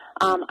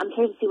 I'm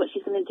curious to see what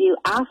she's going to do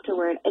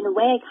afterward. In a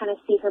way, I kind of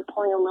see her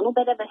pulling a little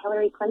bit of a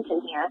Hillary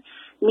Clinton here,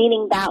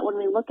 meaning that when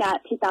we look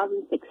at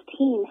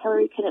 2016,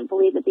 Hillary couldn't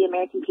believe that the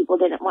American people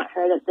didn't want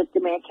her, that the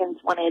Americans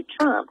wanted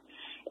Trump.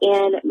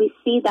 And we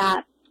see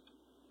that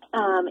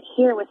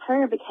here with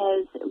her,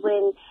 because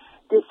when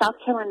the South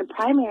Carolina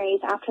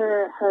primaries,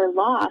 after her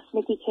loss,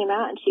 Nikki came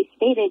out and she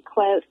stated,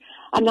 quote,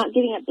 "I'm not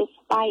giving up this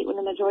fight when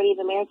the majority of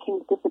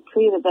Americans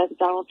disapprove of both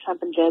Donald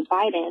Trump and Joe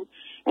Biden."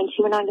 And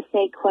she went on to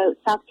say, quote,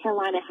 "South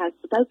Carolina has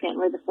spoken.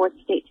 We're the fourth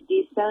state to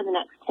do so in the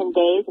next 10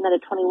 days. Another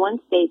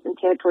 21 states and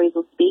territories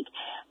will speak.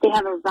 They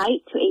have a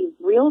right to a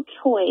real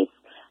choice,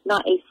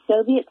 not a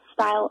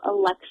Soviet-style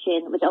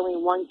election with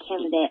only one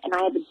candidate, and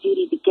I have a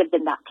duty to give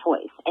them that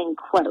choice," end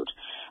quote.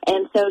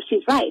 And so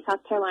she's right.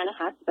 South Carolina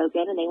has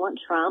spoken, and they want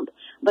Trump.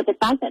 But the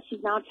fact that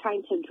she's now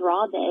trying to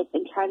draw this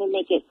and trying to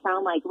make it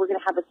sound like we're going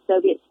to have a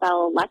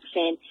Soviet-style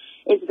election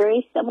is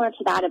very similar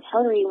to that of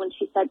Hillary when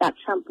she said that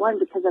Trump won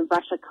because of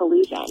Russia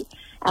collusion,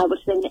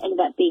 which then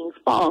ended up being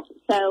false.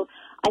 So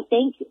I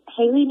think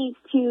Haley needs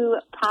to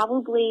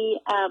probably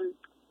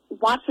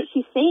watch what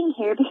she's saying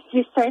here, because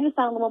she's starting to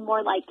sound a little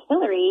more like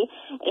Hillary,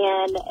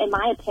 and in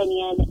my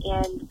opinion,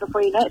 and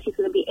before you know it, she's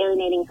going to be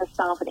alienating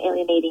herself and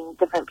alienating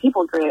different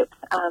people groups.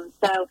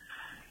 So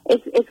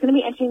it's going to be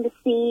interesting to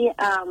see.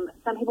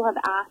 Some people have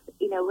asked,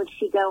 would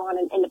she go on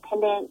an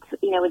independent,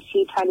 would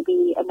she try to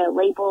be a no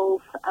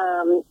labels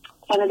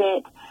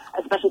candidate,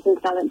 especially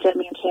since now that Joe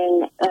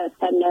Manchin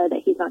said no,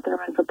 that he's not going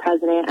to run for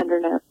president under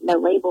no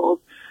labels.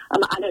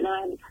 I don't know. I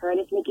haven't heard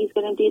if Nikki's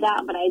going to do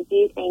that, but I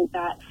do think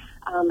that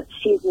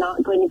she's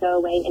not going to go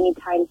away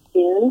anytime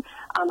soon.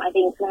 I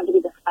think it's going to have to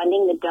be the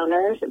funding, the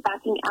donors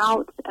backing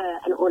out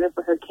in order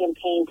for her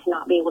campaign to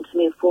not be able to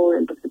move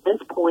forward. But at this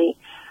point,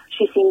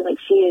 she seems like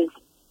she is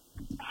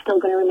still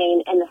going to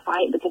remain in the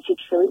fight because she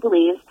truly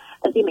believes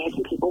that the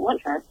American people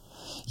want her.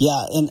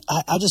 Yeah, and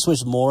I just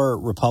wish more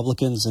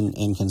Republicans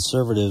and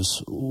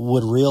conservatives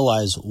would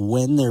realize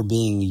when they're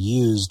being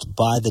used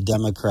by the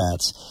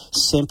Democrats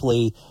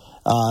simply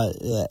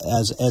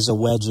as a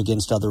wedge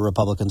against other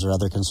Republicans or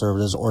other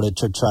conservatives, or to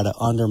try to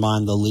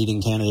undermine the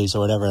leading candidates or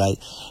whatever.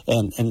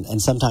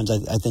 And sometimes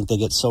I think they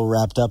get so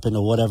wrapped up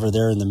into whatever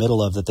they're in the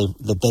middle of that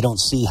they don't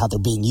see how they're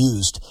being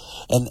used.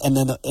 And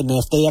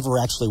if they ever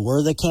actually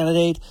were the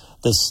candidate,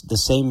 the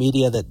same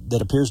media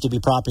that appears to be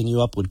propping you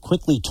up would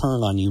quickly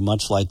turn on you,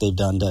 much like they've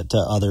done to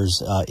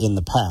others in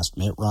the past,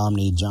 Mitt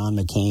Romney, John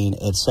McCain,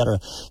 etc.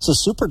 So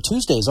Super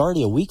Tuesday is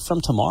already a week from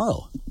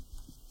tomorrow.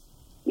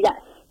 Yes.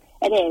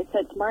 It is. So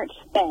it's March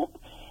 5th.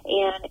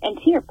 And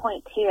to your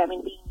point, too, I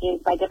mean, being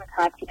used by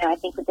Democrats, I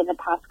think within the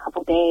past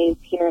couple days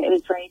here, it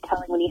was very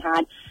telling when you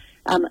had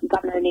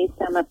Governor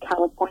Newsom of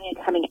California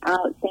coming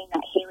out saying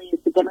that Haley is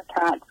the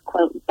Democrats'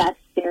 quote, best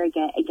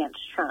surrogate against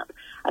Trump.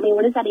 I mean,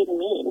 what does that even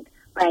mean,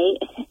 right?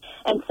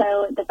 And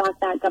so the fact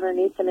that Governor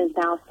Newsom is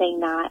now saying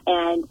that,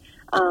 and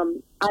I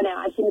don't know,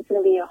 I think it's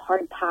going to be a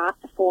hard path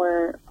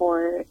for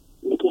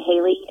Nikki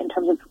Haley in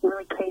terms of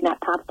really creating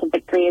that path to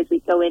victory as we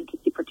go into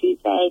Super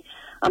Tuesday.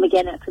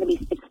 Again, that's going to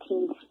be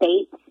 16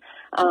 states,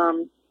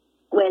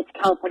 with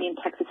California and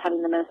Texas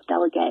having the most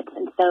delegates.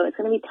 And so it's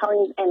going to be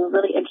telling and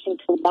really interesting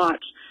to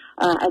watch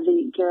as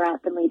we gear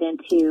up and lead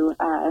into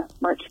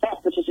March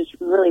 5th, which is just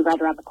really right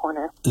around the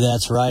corner.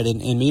 That's right. And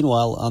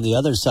meanwhile, on the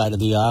other side of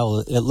the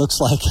aisle, it looks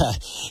like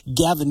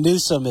Gavin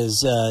Newsom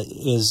is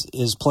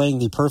playing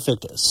the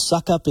perfect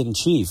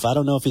suck-up-in-chief. I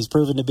don't know if he's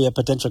proven to be a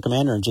potential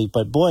commander-in-chief,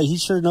 but boy, he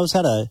sure knows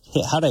how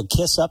to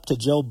kiss up to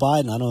Joe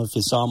Biden. I don't know if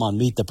you saw him on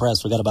Meet the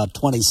Press. We got about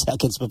 20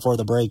 seconds before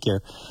the break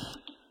here.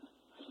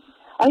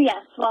 Oh,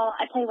 yes. Well,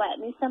 I tell you what,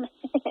 Newsom,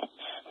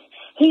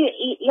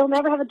 you'll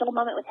never have a dull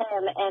moment with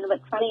him. And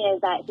what's funny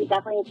is that he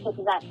definitely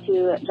kisses up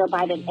to Joe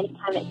Biden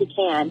anytime that he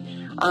can.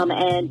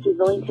 And he's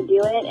willing to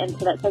do it. And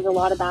so that says a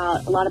lot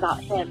about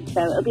him. So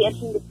it'll be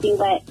interesting to see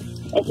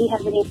if he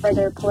has any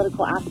further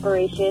political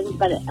aspirations.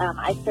 But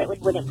I certainly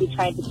wouldn't be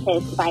trying to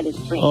kiss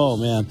Biden's ring. Oh,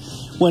 man.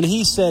 When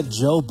he said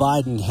Joe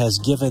Biden has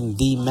given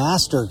the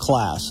master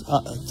class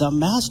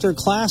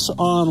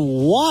on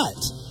what?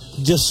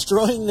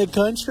 Destroying the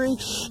country?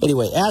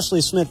 Anyway, Ashley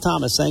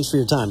Smith-Thomas, thanks for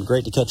your time.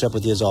 Great to catch up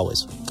with you as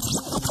always.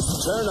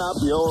 Turn up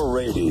your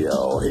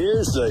radio.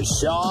 Here's the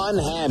Sean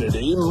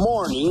Hannity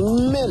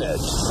Morning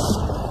Minute.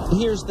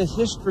 Here's the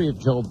history of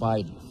Joe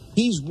Biden.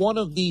 He's one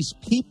of these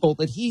people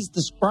that he's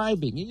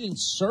describing. He didn't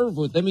serve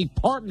with them. He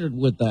partnered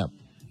with them.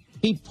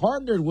 He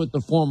partnered with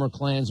the former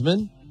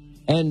Klansmen.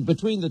 And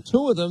between the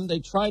two of them, they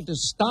tried to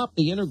stop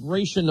the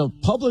integration of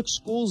public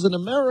schools in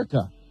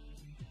America.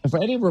 If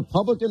any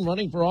Republican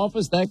running for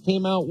office that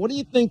came out, what do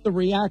you think the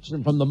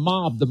reaction from the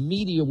mob, the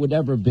media, would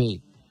ever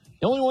be?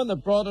 The only one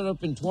that brought it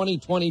up in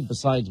 2020,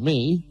 besides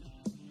me,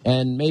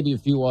 and maybe a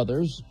few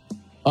others,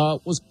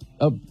 was,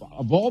 of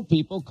all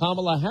people,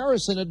 Kamala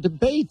Harris in a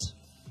debate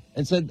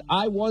and said,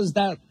 I was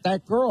that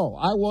girl.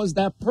 I was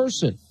that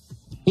person.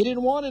 He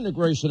didn't want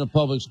integration of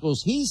public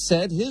schools. He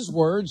said, his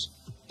words,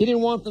 he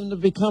didn't want them to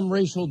become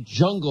racial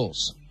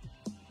jungles.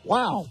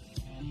 Wow.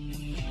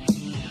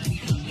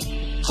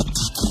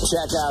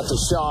 Check out the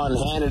Sean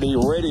Hannity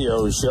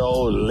radio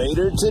show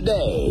later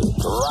today,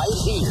 right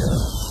here.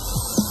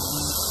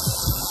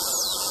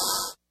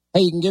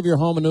 Hey, you can give your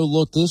home a new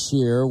look this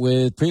year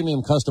with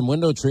premium custom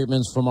window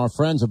treatments from our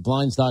friends at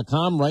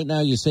Blinds.com. Right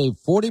now, you save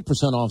 40%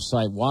 off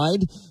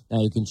site-wide. Now,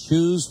 you can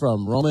choose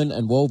from Roman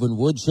and woven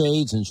wood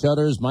shades and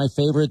shutters. My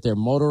favorite, their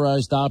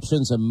motorized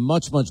options, and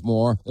much, much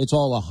more. It's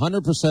all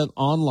 100%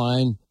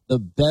 online. The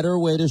better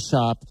way to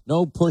shop.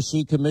 No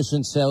pushy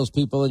commission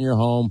salespeople in your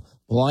home.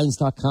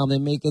 Blinds.com, they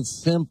make it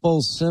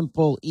simple,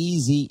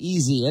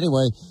 easy.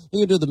 Anyway, you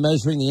can do the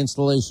measuring, the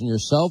installation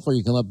yourself, or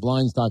you can let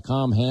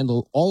Blinds.com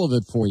handle all of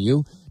it for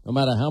you. No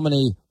matter how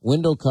many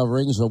window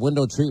coverings or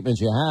window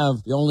treatments you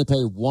have, you only pay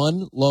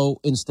one low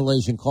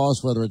installation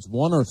cost, whether it's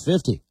 1 or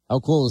 50. How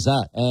cool is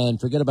that? And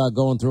forget about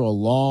going through a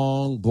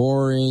long,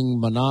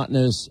 boring,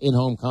 monotonous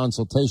in-home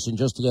consultation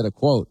just to get a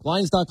quote.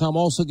 Blinds.com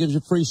also gives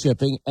you free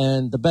shipping,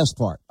 and the best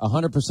part,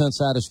 100%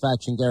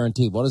 satisfaction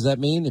guarantee. What does that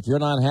mean? If you're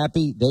not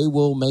happy, they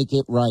will make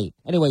it right.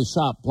 Anyway,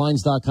 shop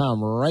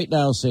Blinds.com right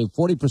now. Save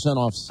 40%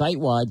 off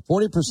site-wide,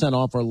 40%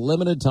 off for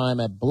limited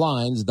time at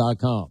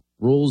Blinds.com.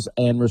 Rules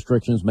and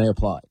restrictions may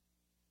apply.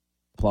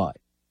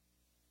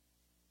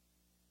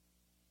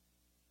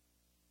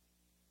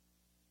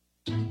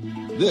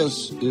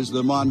 This is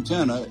the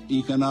Montana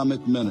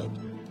Economic Minute.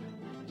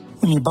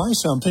 When you buy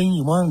something,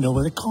 you want to know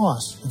what it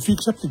costs. If you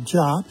accept a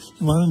job,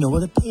 you want to know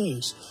what it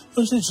pays.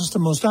 Those are just the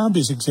most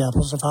obvious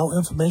examples of how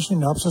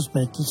information helps us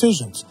make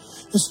decisions.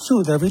 It's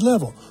true at every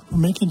level,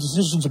 from making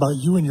decisions about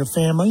you and your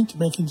family to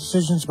making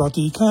decisions about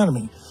the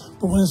economy.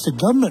 But when it's the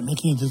government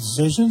making the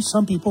decisions,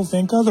 some people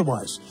think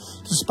otherwise.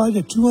 Despite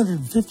a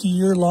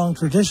 250-year-long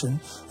tradition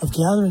of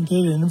gathering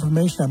data and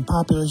information on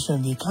population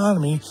and the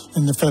economy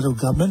in the federal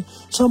government,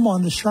 some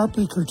want to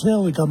sharply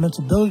curtail the government's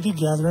ability to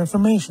gather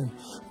information.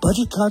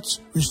 Budget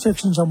cuts,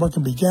 restrictions on what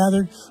can be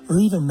gathered, or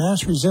even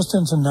mass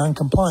resistance and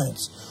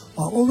noncompliance.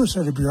 While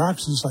oversight of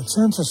bureaucracies like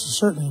census is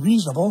certainly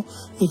reasonable,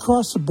 the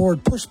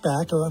across-the-board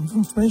pushback of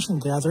information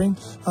gathering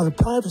out of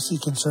privacy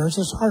concerns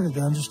is harder to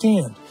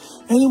understand.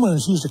 Anyone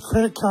who's used a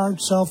credit card,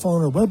 cell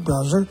phone, or web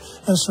browser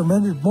has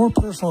surrendered more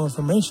personal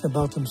information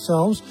about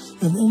themselves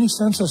than any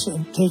census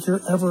taker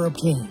ever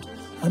obtained.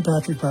 I'm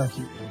Patrick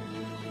Parkey.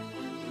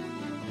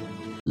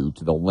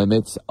 To the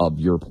limits of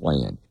your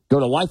plan. Go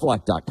to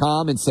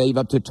lifelock.com and save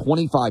up to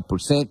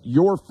 25%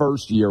 your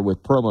first year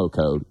with promo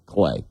code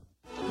CLAY.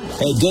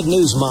 Hey, good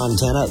news,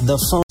 Montana. The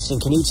phone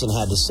Knutson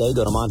had to say.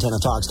 Go to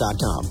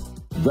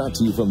MontanaTalks.com. Brought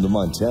to you from the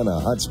Montana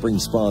Hot Spring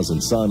Spas and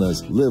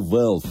Saunas Live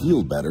Well,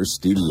 Feel Better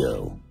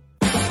studio.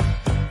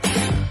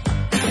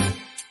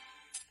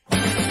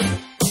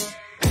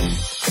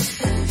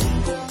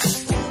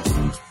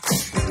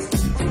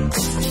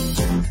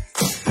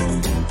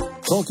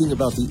 Talking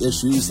about the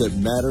issues that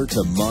matter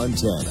to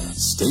Montana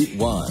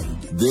statewide.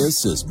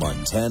 This is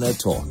Montana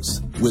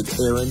Talks with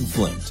Aaron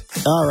Flint.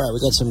 All right, we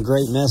got some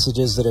great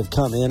messages that have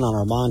come in on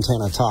our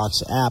Montana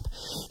Talks app.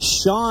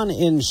 Sean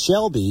in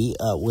Shelby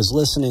was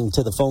listening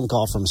to the phone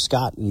call from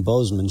Scott in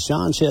Bozeman.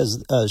 Sean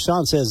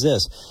says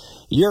this: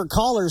 your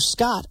caller,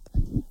 Scott,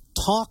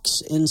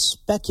 talks and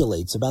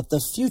speculates about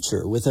the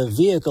future with a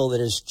vehicle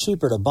that is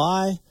cheaper to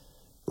buy,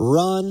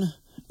 run,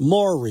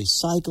 more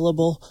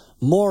recyclable,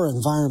 more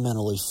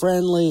environmentally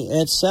friendly,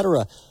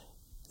 etc.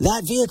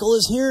 That vehicle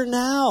is here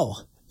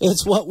now.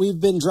 It's what we've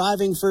been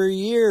driving for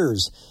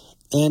years,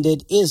 and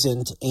it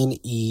isn't an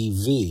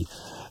EV.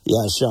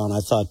 Yeah, Sean,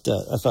 I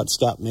thought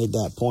Scott made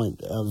that point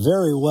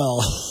very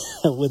well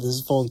with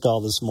his phone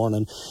call this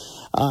morning.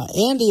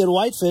 Andy in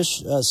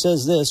Whitefish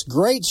says this: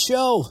 great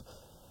show,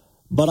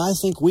 but I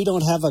think we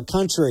don't have a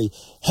country.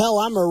 Hell,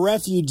 I'm a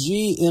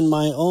refugee in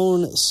my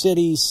own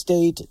city,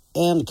 state,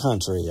 and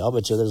country. I'll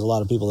bet you there's a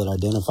lot of people that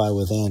identify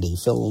with Andy,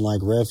 feeling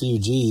like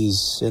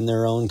refugees in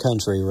their own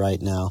country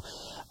right now.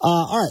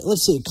 All right,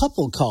 let's see. A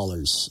couple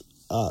callers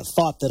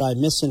thought that I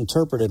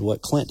misinterpreted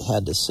what Clint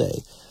had to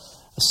say.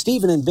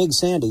 Stephen in Big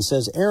Sandy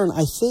says, Aaron,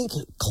 I think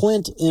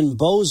Clint in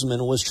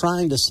Bozeman was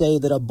trying to say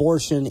that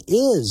abortion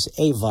is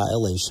a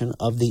violation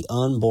of the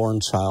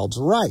unborn child's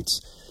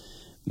rights.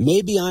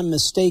 Maybe I'm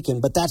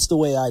mistaken, but that's the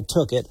way I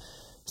took it.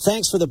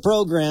 Thanks for the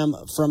program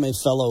from a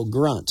fellow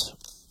grunt.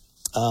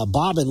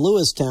 Bob in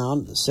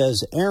Lewistown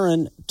says,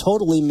 Aaron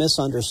totally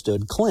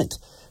misunderstood Clint.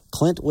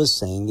 Clint was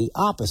saying the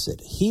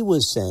opposite. He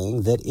was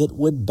saying that it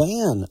would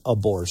ban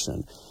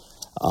abortion.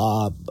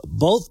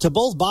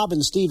 Both Bob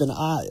and Stephen,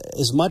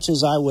 as much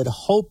as I would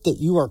hope that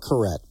you are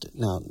correct.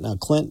 Now,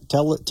 Clint,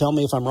 tell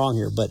me if I'm wrong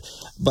here, but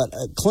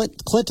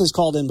Clint has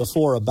called in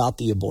before about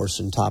the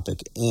abortion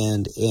topic,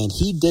 and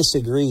he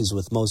disagrees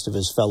with most of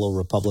his fellow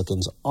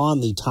Republicans on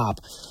the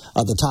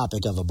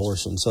topic of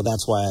abortion. So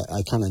that's why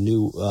I kind of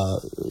knew,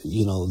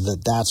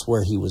 that's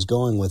where he was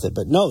going with it.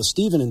 But no,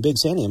 Stephen and Big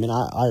Sandy, I mean,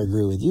 I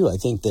agree with you. I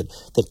think that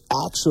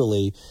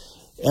actually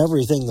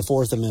everything the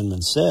Fourth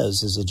Amendment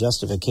says is a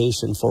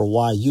justification for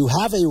why you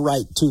have a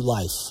right to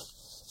life,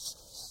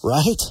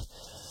 right?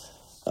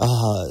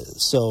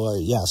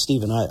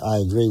 Stephen, I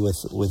agree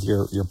with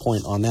your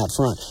point on that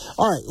front.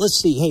 All right, let's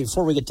see. Hey,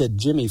 before we get to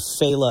Jimmy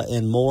Fela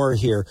and more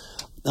here,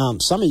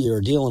 some of you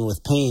are dealing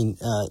with pain,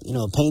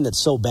 pain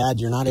that's so bad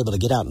you're not able to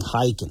get out and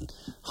hike and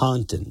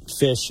hunt and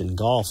fish and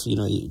golf.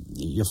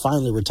 You're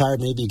finally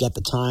retired. Maybe you got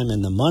the time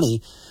and the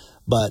money,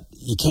 but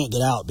you can't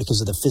get out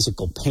because of the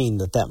physical pain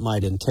that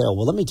might entail.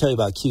 Well, let me tell you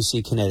about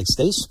QC Kinetics.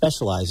 They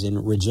specialize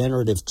in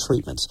regenerative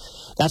treatments.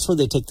 That's where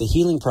they take the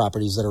healing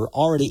properties that are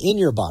already in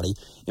your body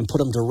and put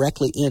them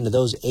directly into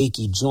those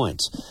achy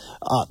joints.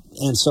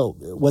 And so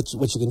what you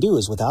can do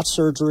is, without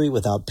surgery,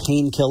 without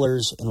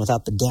painkillers, and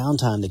without the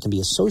downtime that can be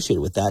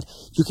associated with that,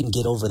 you can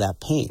get over that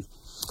pain.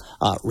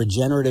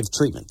 Regenerative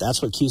treatment.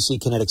 That's what QC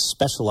Kinetics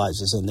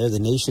specializes in. They're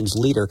the nation's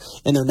leader,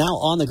 and they're now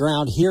on the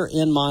ground here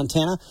in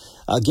Montana.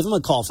 Give them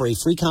a call for a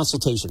free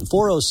consultation,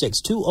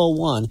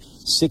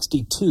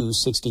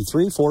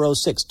 406-201-6263,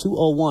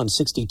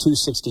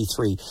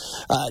 406-201-6263.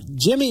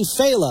 Jimmy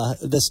Fela,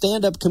 the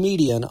stand-up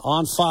comedian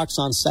on Fox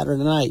on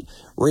Saturday night,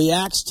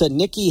 reacts to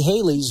Nikki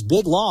Haley's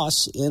big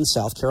loss in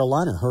South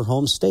Carolina, her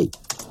home state.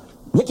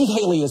 Nikki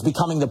Haley is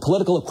becoming the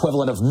political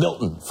equivalent of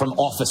Milton from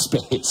Office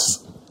Space.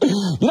 You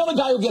know the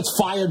guy who gets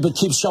fired but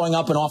keeps showing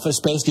up in Office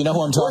Space? Do you know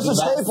who I'm talking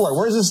about?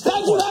 Where's the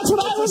stapler? That's what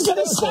I was going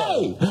to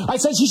say. I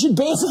said she should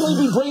basically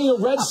be bringing a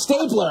red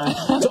stapler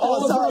to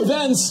all of her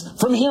events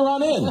from here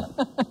on in.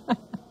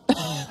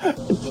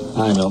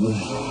 Hi, Milton.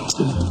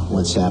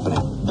 What's happening?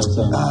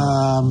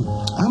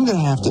 I'm going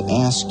to have to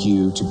ask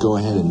you to go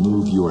ahead and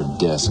move your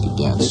desk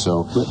again.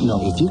 So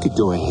if you could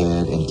go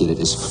ahead and get it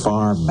as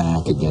far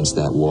back against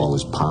that wall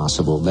as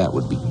possible, that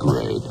would be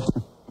great.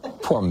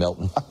 Poor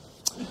Milton.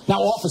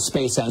 Now, Office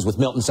Space ends with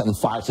Milton setting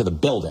fire to the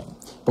building.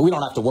 But we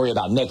don't have to worry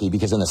about Nikki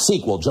because in the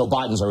sequel, Joe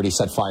Biden's already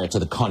set fire to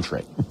the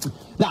country.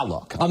 Now,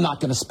 look, I'm not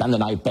going to spend the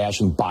night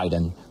bashing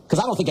Biden because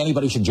I don't think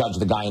anybody should judge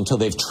the guy until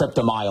they've tripped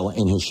a mile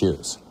in his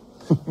shoes.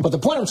 But the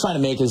point I'm trying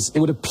to make is it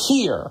would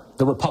appear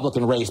the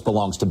Republican race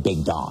belongs to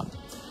Big Don.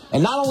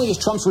 And not only is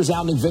Trump's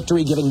resounding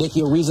victory giving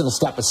Nikki a reason to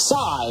step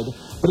aside,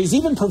 but he's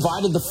even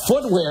provided the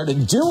footwear to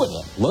do it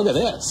in. Look at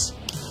this.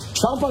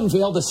 Trump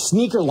unveiled a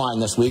sneaker line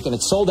this week, and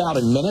it sold out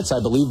in minutes. I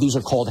believe these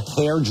are called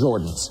Hair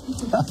Jordans.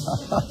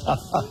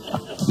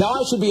 Now,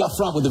 I should be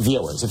upfront with the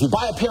viewers. If you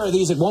buy a pair of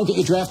these, it won't get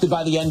you drafted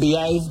by the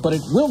NBA, but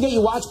it will get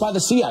you watched by the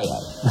CIA.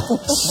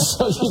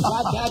 So you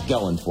got that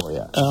going for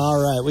you.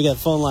 All right, we got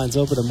phone lines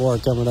open and more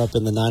coming up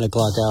in the 9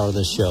 o'clock hour of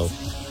this show.